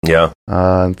 3. Yeah.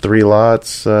 3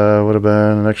 lots would have been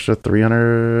an extra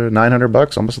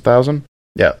 $900, almost $1,000.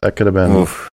 Yeah, that could have been.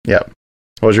 Oof. Yeah.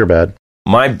 What was your bad?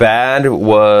 My bad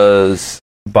was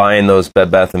buying those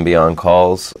Bed Bath & Beyond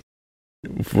calls.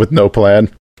 With no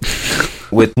plan?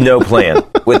 With no plan.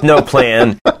 With no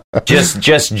plan. Just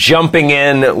jumping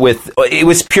in with... It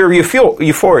was pure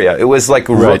euphoria. It was like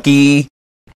rookie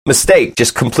mistake.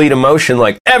 Just complete emotion,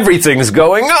 like, everything's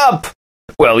going up!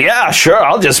 Well, yeah, sure,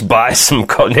 I'll just buy some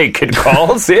naked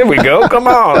calls. Here we go, come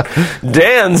on.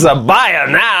 Dan's a buyer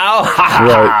now. Ha ha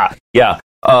ha. Yeah,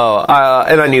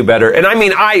 And I knew better. And I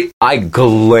mean, I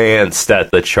glanced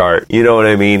at the chart. You know what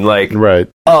I mean? Like, Right.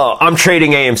 I'm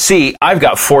trading AMC. I've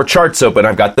got 4 charts open.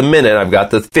 I've got the minute. I've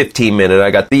got the 15-minute.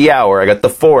 I got the hour. I got the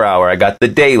 4-hour. I got the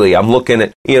daily. I'm looking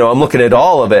at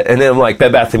all of it. And then I'm like,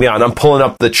 Bed Bath & Beyond. I'm pulling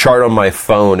up the chart on my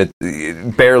phone.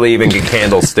 It barely even a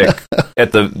candlestick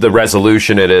at the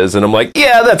resolution it is. And I'm like,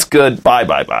 yeah, that's good. Bye.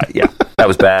 Yeah, that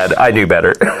was bad. I knew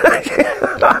better.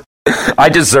 I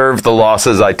deserve the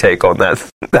losses I take on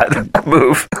that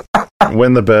move.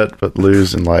 Win the bet, but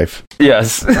lose in life.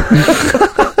 Yes.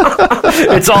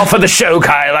 It's all for the show,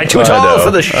 Kyle. It's all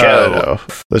for the show. I know.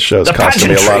 This show's costing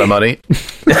me a lot of money.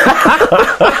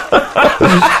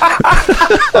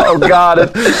 Oh,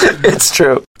 God. It's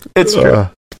true. It's true.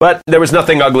 But there was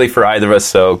nothing ugly for either of us,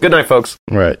 so good night, folks.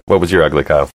 Right. What was your ugly,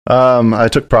 Kyle? I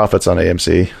took profits on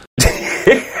AMC.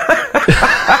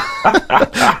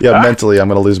 Yeah, mentally, I'm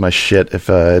going to lose my shit if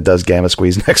it does Gamma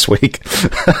Squeeze next week.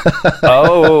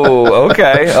 Oh,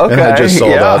 okay. And I just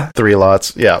sold out 3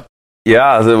 lots. Yeah.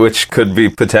 Yeah, which could be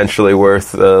potentially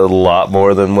worth a lot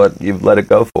more than what you've let it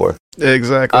go for.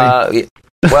 Exactly.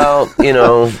 Well,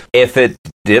 if it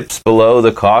dips below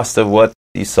the cost of what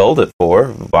you sold it for,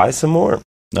 buy some more.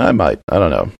 I might. I don't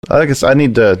know. I guess I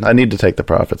need to take the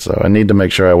profits, though. I need to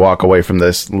make sure I walk away from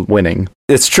this winning.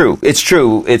 It's true,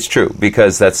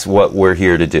 because that's what we're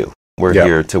here to do. We're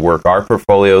here to work our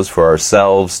portfolios for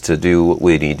ourselves, to do what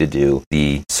we need to do.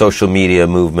 The social media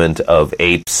movement of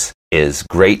apes is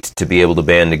great to be able to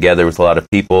band together with a lot of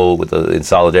people in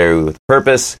solidarity with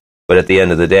purpose. But at the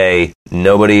end of the day,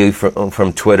 nobody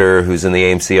from Twitter who's in the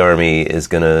AMC army is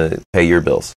going to pay your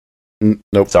bills.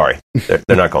 Nope. Sorry,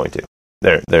 they're not going to.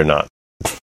 They're not.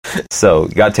 So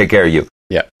you got to take care of you.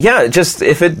 Yeah. Yeah. Just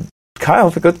if it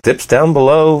dips down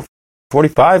below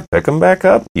 45, pick them back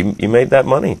up. You made that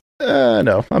money.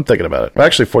 No, I'm thinking about it.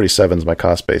 Actually, 47 is my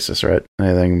cost basis, right?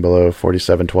 Anything below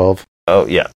 47.12. Oh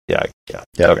yeah.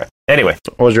 Okay. Anyway,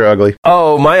 what was your ugly?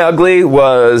 Oh, my ugly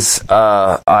was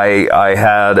I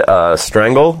had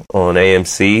Strangle on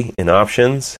AMC in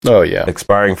options. Oh yeah,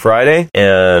 expiring Friday,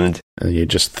 and you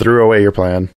just threw away your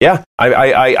plan. Yeah,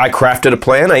 I crafted a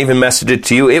plan. I even messaged it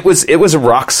to you. It was a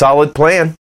rock solid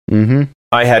plan. Mm-hmm.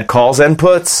 I had calls and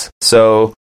puts,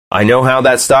 so I know how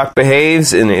that stock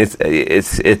behaves, and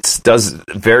it does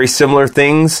very similar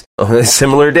things on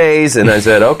similar days. And I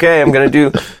said, okay, I'm going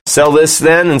to sell this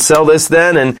then and sell this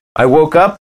then. And I woke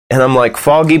up and I'm like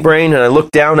foggy brain, and I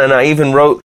looked down and I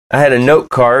had a note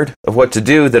card of what to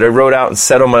do that I wrote out and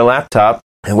set on my laptop.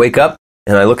 I wake up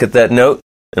and I look at that note,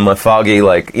 and my foggy,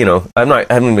 I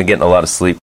haven't been getting a lot of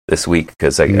sleep this week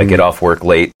because I get off work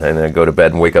late and I go to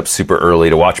bed and wake up super early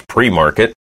to watch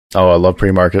pre-market. Oh, I love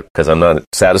pre-market. Because I'm not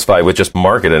satisfied with just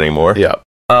market anymore. Yeah.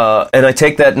 And I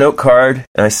take that note card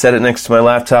and I set it next to my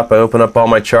laptop. I open up all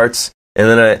my charts, and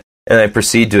then I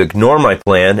proceed to ignore my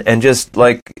plan and just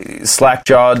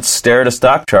slack-jawed stare at a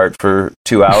stock chart for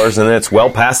 2 hours, and then it's well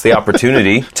past the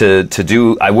opportunity to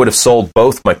do. I would have sold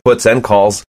both my puts and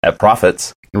calls at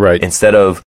profits, right? Instead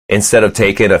of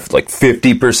taking a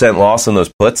 50% loss on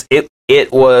those puts.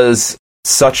 It was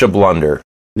such a blunder.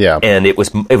 Yeah. And it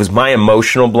was my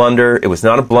emotional blunder. It was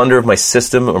not a blunder of my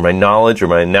system or my knowledge or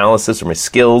my analysis or my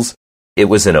skills. It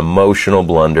was an emotional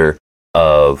blunder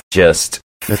of just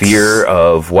fear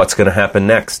of what's going to happen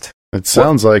next. It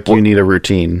sounds like you need a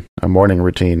routine, a morning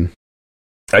routine.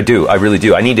 I do. I really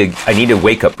do. I need a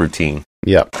wake up routine.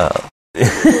 Yeah.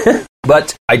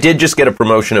 But I did just get a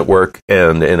promotion at work,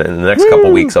 and in the next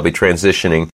couple weeks I'll be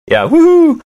transitioning. Yeah.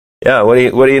 Woohoo! Yeah. What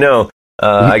do you know?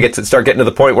 I get to start getting to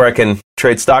the point where I can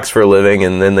trade stocks for a living,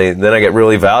 and then I get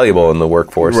really valuable in the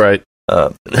workforce. Right.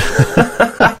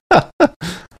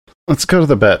 Let's go to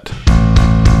the bet.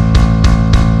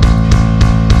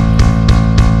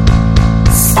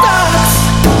 Stocks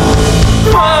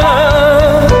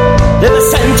in the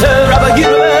center of a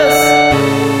universe.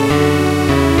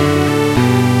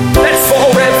 That's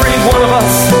for every one of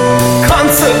us.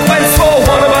 Consequence for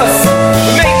one of us.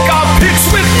 Make our picks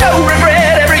with no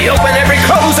regret. Every open, every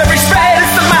close, every spread.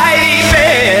 It's the mighty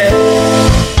bet.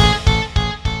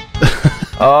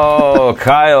 Oh,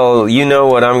 Kyle, you know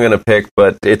what I'm going to pick,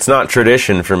 but it's not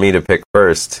tradition for me to pick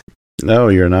first. No,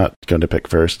 you're not going to pick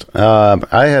first.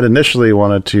 I had initially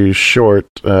wanted to short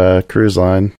Norwegian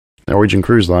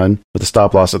Cruise Line, with a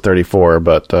stop loss at 34,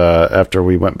 but after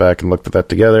we went back and looked at that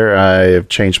together, I've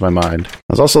changed my mind. I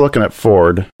was also looking at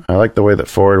Ford. I like the way that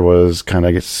Ford was kind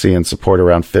of seeing support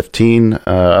around 15.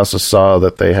 I also saw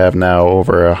that they have now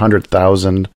over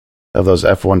 100,000 of those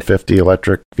F-150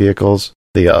 electric vehicles.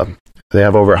 They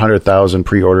have over 100,000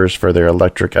 pre-orders for their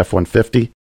electric F-150.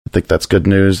 I think that's good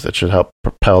news. That should help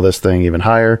propel this thing even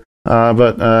higher.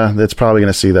 But it's probably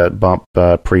going to see that bump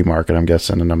pre-market, I'm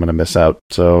guessing, and I'm going to miss out.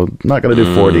 So not going to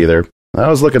do Ford either. I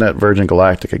was looking at Virgin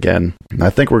Galactic again. I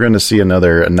think we're going to see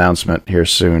another announcement here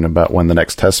soon about when the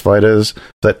next test flight is.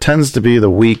 That tends to be the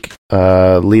week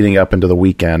leading up into the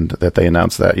weekend that they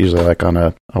announce that. Usually like on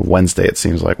a Wednesday, it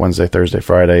seems like. Wednesday, Thursday,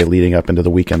 Friday, leading up into the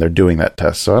weekend, they're doing that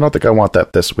test. So I don't think I want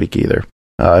that this week either.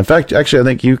 In fact, actually, I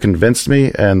think you convinced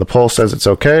me, and the poll says it's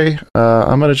okay.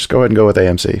 I'm going to just go ahead and go with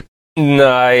AMC.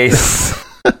 Nice.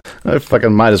 I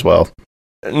fucking might as well.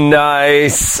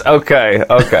 Nice. Okay.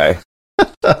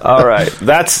 All right.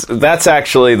 That's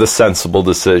actually the sensible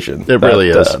decision. It really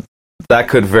is. That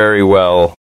could very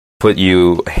well put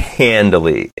you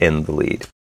handily in the lead.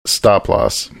 Stop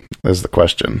loss is the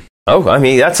question. Oh, I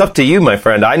mean, that's up to you, my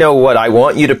friend. I know what I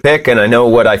want you to pick, and I know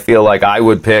what I feel like I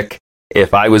would pick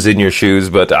if I was in your shoes,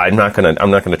 but I'm not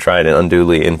gonna try to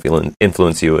unduly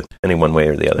influence you any one way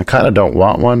or the other. I kind of don't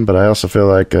want one, but I also feel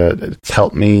like it's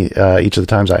helped me each of the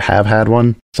times I have had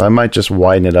one. So I might just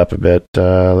widen it up a bit.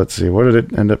 Let's see, what did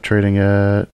it end up trading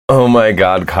at? Oh my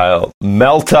God, Kyle!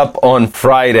 Melt up on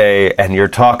Friday, and you're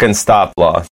talking stop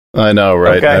loss. I know,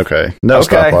 right? Okay. No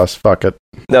stop loss. Fuck it.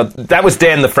 No, that was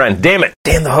Dan the friend. Damn it,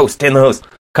 Dan the host.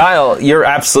 Kyle, you're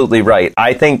absolutely right.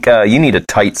 I think you need a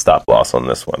tight stop loss on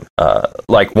this one,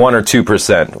 like 1 or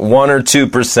 2%. 1 or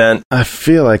 2%. I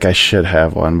feel like I should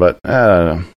have one, but I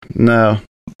don't know. No.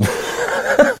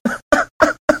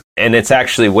 And it's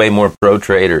actually way more pro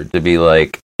trader to be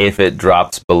like, if it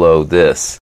drops below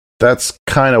this. That's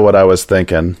kind of what I was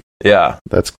thinking. Yeah.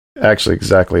 That's actually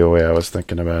exactly the way I was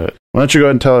thinking about it. Why don't you go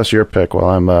ahead and tell us your pick while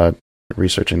I'm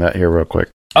researching that here real quick.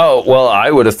 Oh, well, I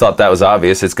would have thought that was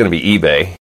obvious. It's going to be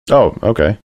eBay. Oh,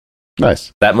 okay.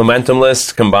 Nice. That momentum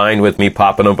list combined with me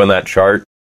popping open that chart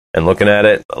and looking at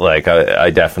it, like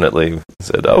I definitely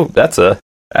said, oh, that's a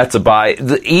buy.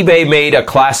 The eBay made a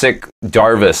classic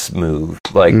Darvis move.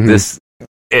 Like this,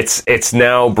 it's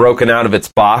now broken out of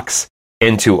its box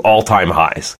into all-time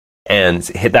highs. And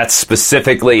that's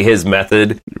specifically his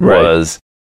method was,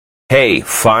 hey,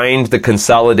 find the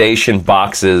consolidation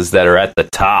boxes that are at the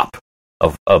top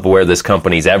of where this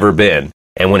company's ever been.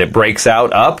 And when it breaks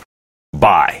out up,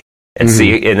 buy and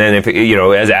see. And then if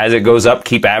as it goes up,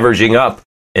 keep averaging up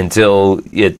until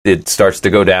it starts to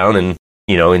go down. And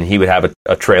and he would have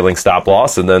a trailing stop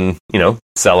loss, and then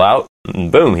sell out,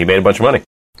 and boom, he made a bunch of money.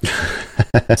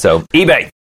 So eBay,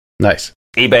 nice.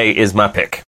 eBay is my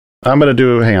pick. I'm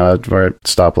gonna hang on, for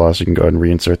stop loss. You can go ahead and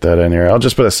reinsert that in here. I'll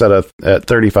just put a set at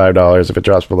 $35. If it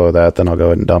drops below that, then I'll go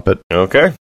ahead and dump it.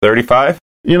 Okay, 35.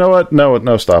 You know what?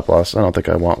 No stop loss. I don't think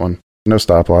I want one. No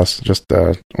stop loss. Just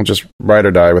we'll just ride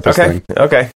or die with this thing.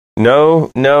 Okay. No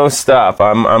stop.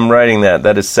 I'm writing that.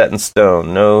 That is set in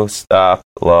stone. No stop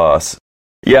loss.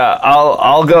 Yeah,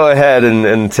 I'll go ahead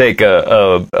and take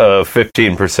a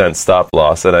 15% stop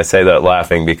loss, and I say that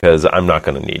laughing because I'm not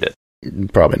going to need it.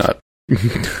 Probably not.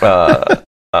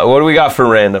 What do we got for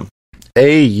random?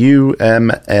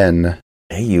 AUMN.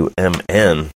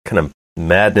 AUMN. What kind of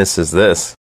madness is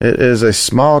this? It is a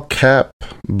small cap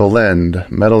blend,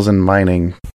 metals and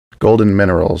mining, golden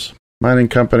minerals. Mining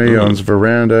company owns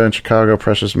Veranda and Chicago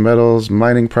Precious Metals,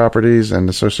 mining properties, and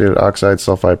associated oxide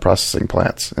sulfide processing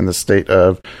plants in the state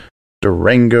of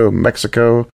Durango,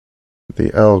 Mexico.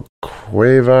 The El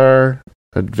Cuevar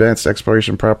advanced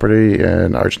exploration property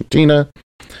in Argentina,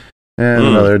 and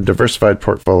another diversified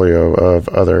portfolio of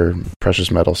other precious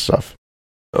metal stuff.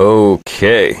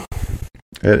 Okay.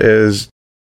 It is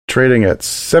trading at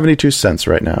 72 cents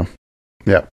right now.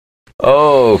 Yeah.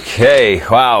 Okay.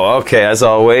 Wow. Okay. As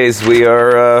always, we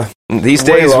are these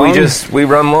days we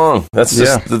run long. That's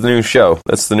just the new show.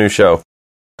 That's the new show.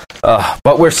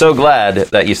 But we're so glad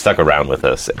that you stuck around with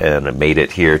us and made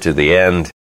it here to the end.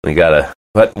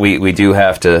 But we do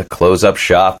have to close up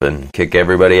shop and kick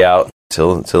everybody out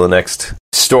till the next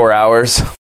store hours.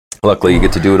 Luckily, you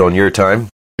get to do it on your time.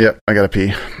 Yep. I gotta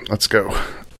pee. Let's go.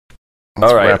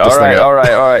 All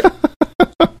right.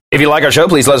 If you like our show,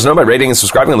 please let us know by rating and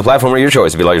subscribing on the platform of your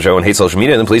choice. If you like our show and hate social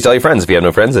media, then please tell your friends. If you have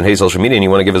no friends and hate social media and you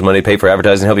want to give us money to pay for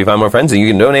advertising and help you find more friends, then you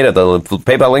can donate at the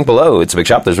PayPal link below. It's a big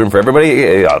shop. There's room for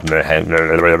everybody.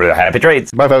 Happy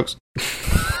trades. Bye, folks.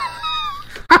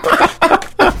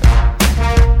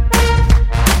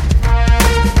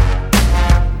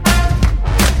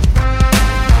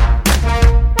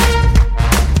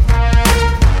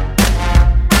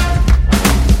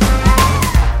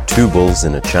 Two Bulls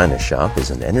in a China Shop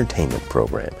is an entertainment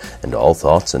program, and all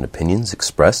thoughts and opinions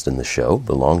expressed in the show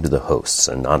belong to the hosts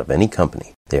and not of any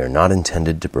company. They are not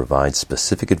intended to provide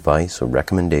specific advice or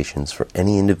recommendations for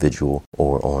any individual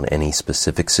or on any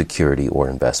specific security or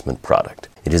investment product.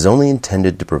 It is only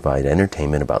intended to provide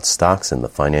entertainment about stocks in the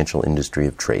financial industry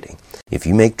of trading. If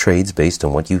you make trades based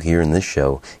on what you hear in this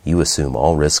show, you assume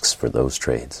all risks for those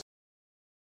trades.